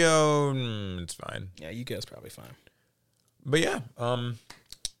Yu-Gi-Oh, it's fine. Yeah, Yu-Gi-Oh's probably fine. But yeah,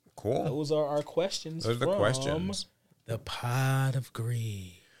 cool. Those are our questions. Those are the questions. The Pot of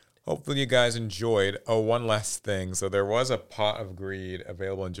Greed. Hopefully you guys enjoyed. Oh, one last thing. So there was a Pot of Greed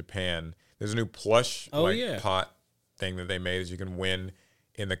available in Japan. There's a new plush pot thing that they made that you can win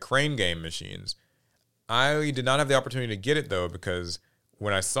in the Crane game machines. I did not have the opportunity to get it, though, because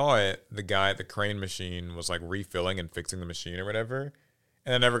when I saw it, the guy at the Crane machine was like refilling and fixing the machine or whatever,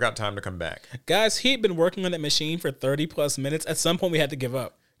 and I never got time to come back. Guys, he'd been working on that machine for 30 plus minutes. At some point, we had to give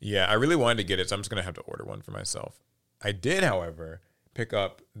up. Yeah, I really wanted to get it, so I'm just going to have to order one for myself. I did, however, pick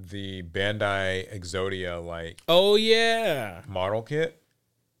up the Bandai Exodia model kit,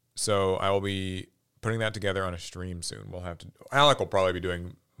 so I will be putting that together on a stream soon. Alec will probably be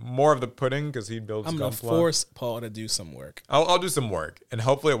doing more of the pudding because he builds. I'm gonna force Paul to do some work. I'll do some work, and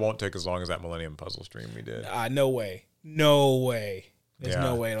hopefully it won't take as long as that Millennium Puzzle stream we did. No way. There's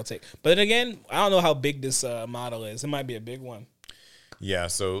no way it'll take. But then again, I don't know how big this model is. It might be a big one. Yeah,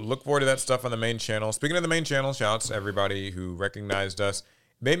 so look forward to that stuff on the main channel. Speaking of the main channel, shouts to everybody who recognized us.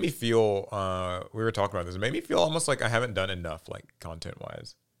 It made me feel. We were talking about this. It made me feel almost like I haven't done enough, content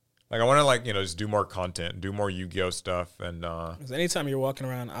wise. I want to just do more content, do more Yu-Gi-Oh stuff, and anytime you're walking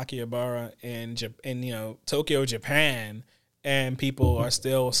around Akihabara in Tokyo, Japan, and people are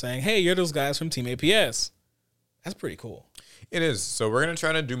still saying, "Hey, you're those guys from Team APS," that's pretty cool. It is. So we're gonna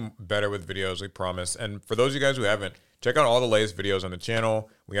try to do better with videos, we promise. And for those of you guys who haven't, check out all the latest videos on the channel.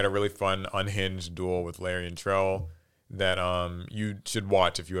 We had a really fun unhinged duel with Larry and Trell that you should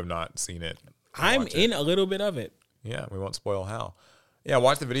watch if you have not seen it. I'm in a little bit of it. Yeah, we won't spoil how. Yeah,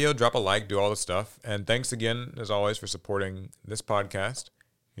 watch the video, drop a like, do all the stuff. And thanks again, as always, for supporting this podcast.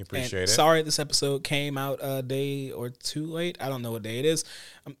 We appreciate it. Sorry this episode came out a day or two late. I don't know what day it is.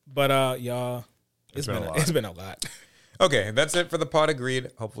 But y'all, it's been a lot. Okay, that's it for the pod.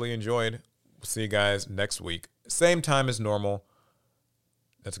 Agreed. Hopefully you enjoyed. We'll see you guys next week. Same time as normal.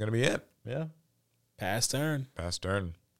 That's going to be it. Yeah. Pass turn. Pass turn.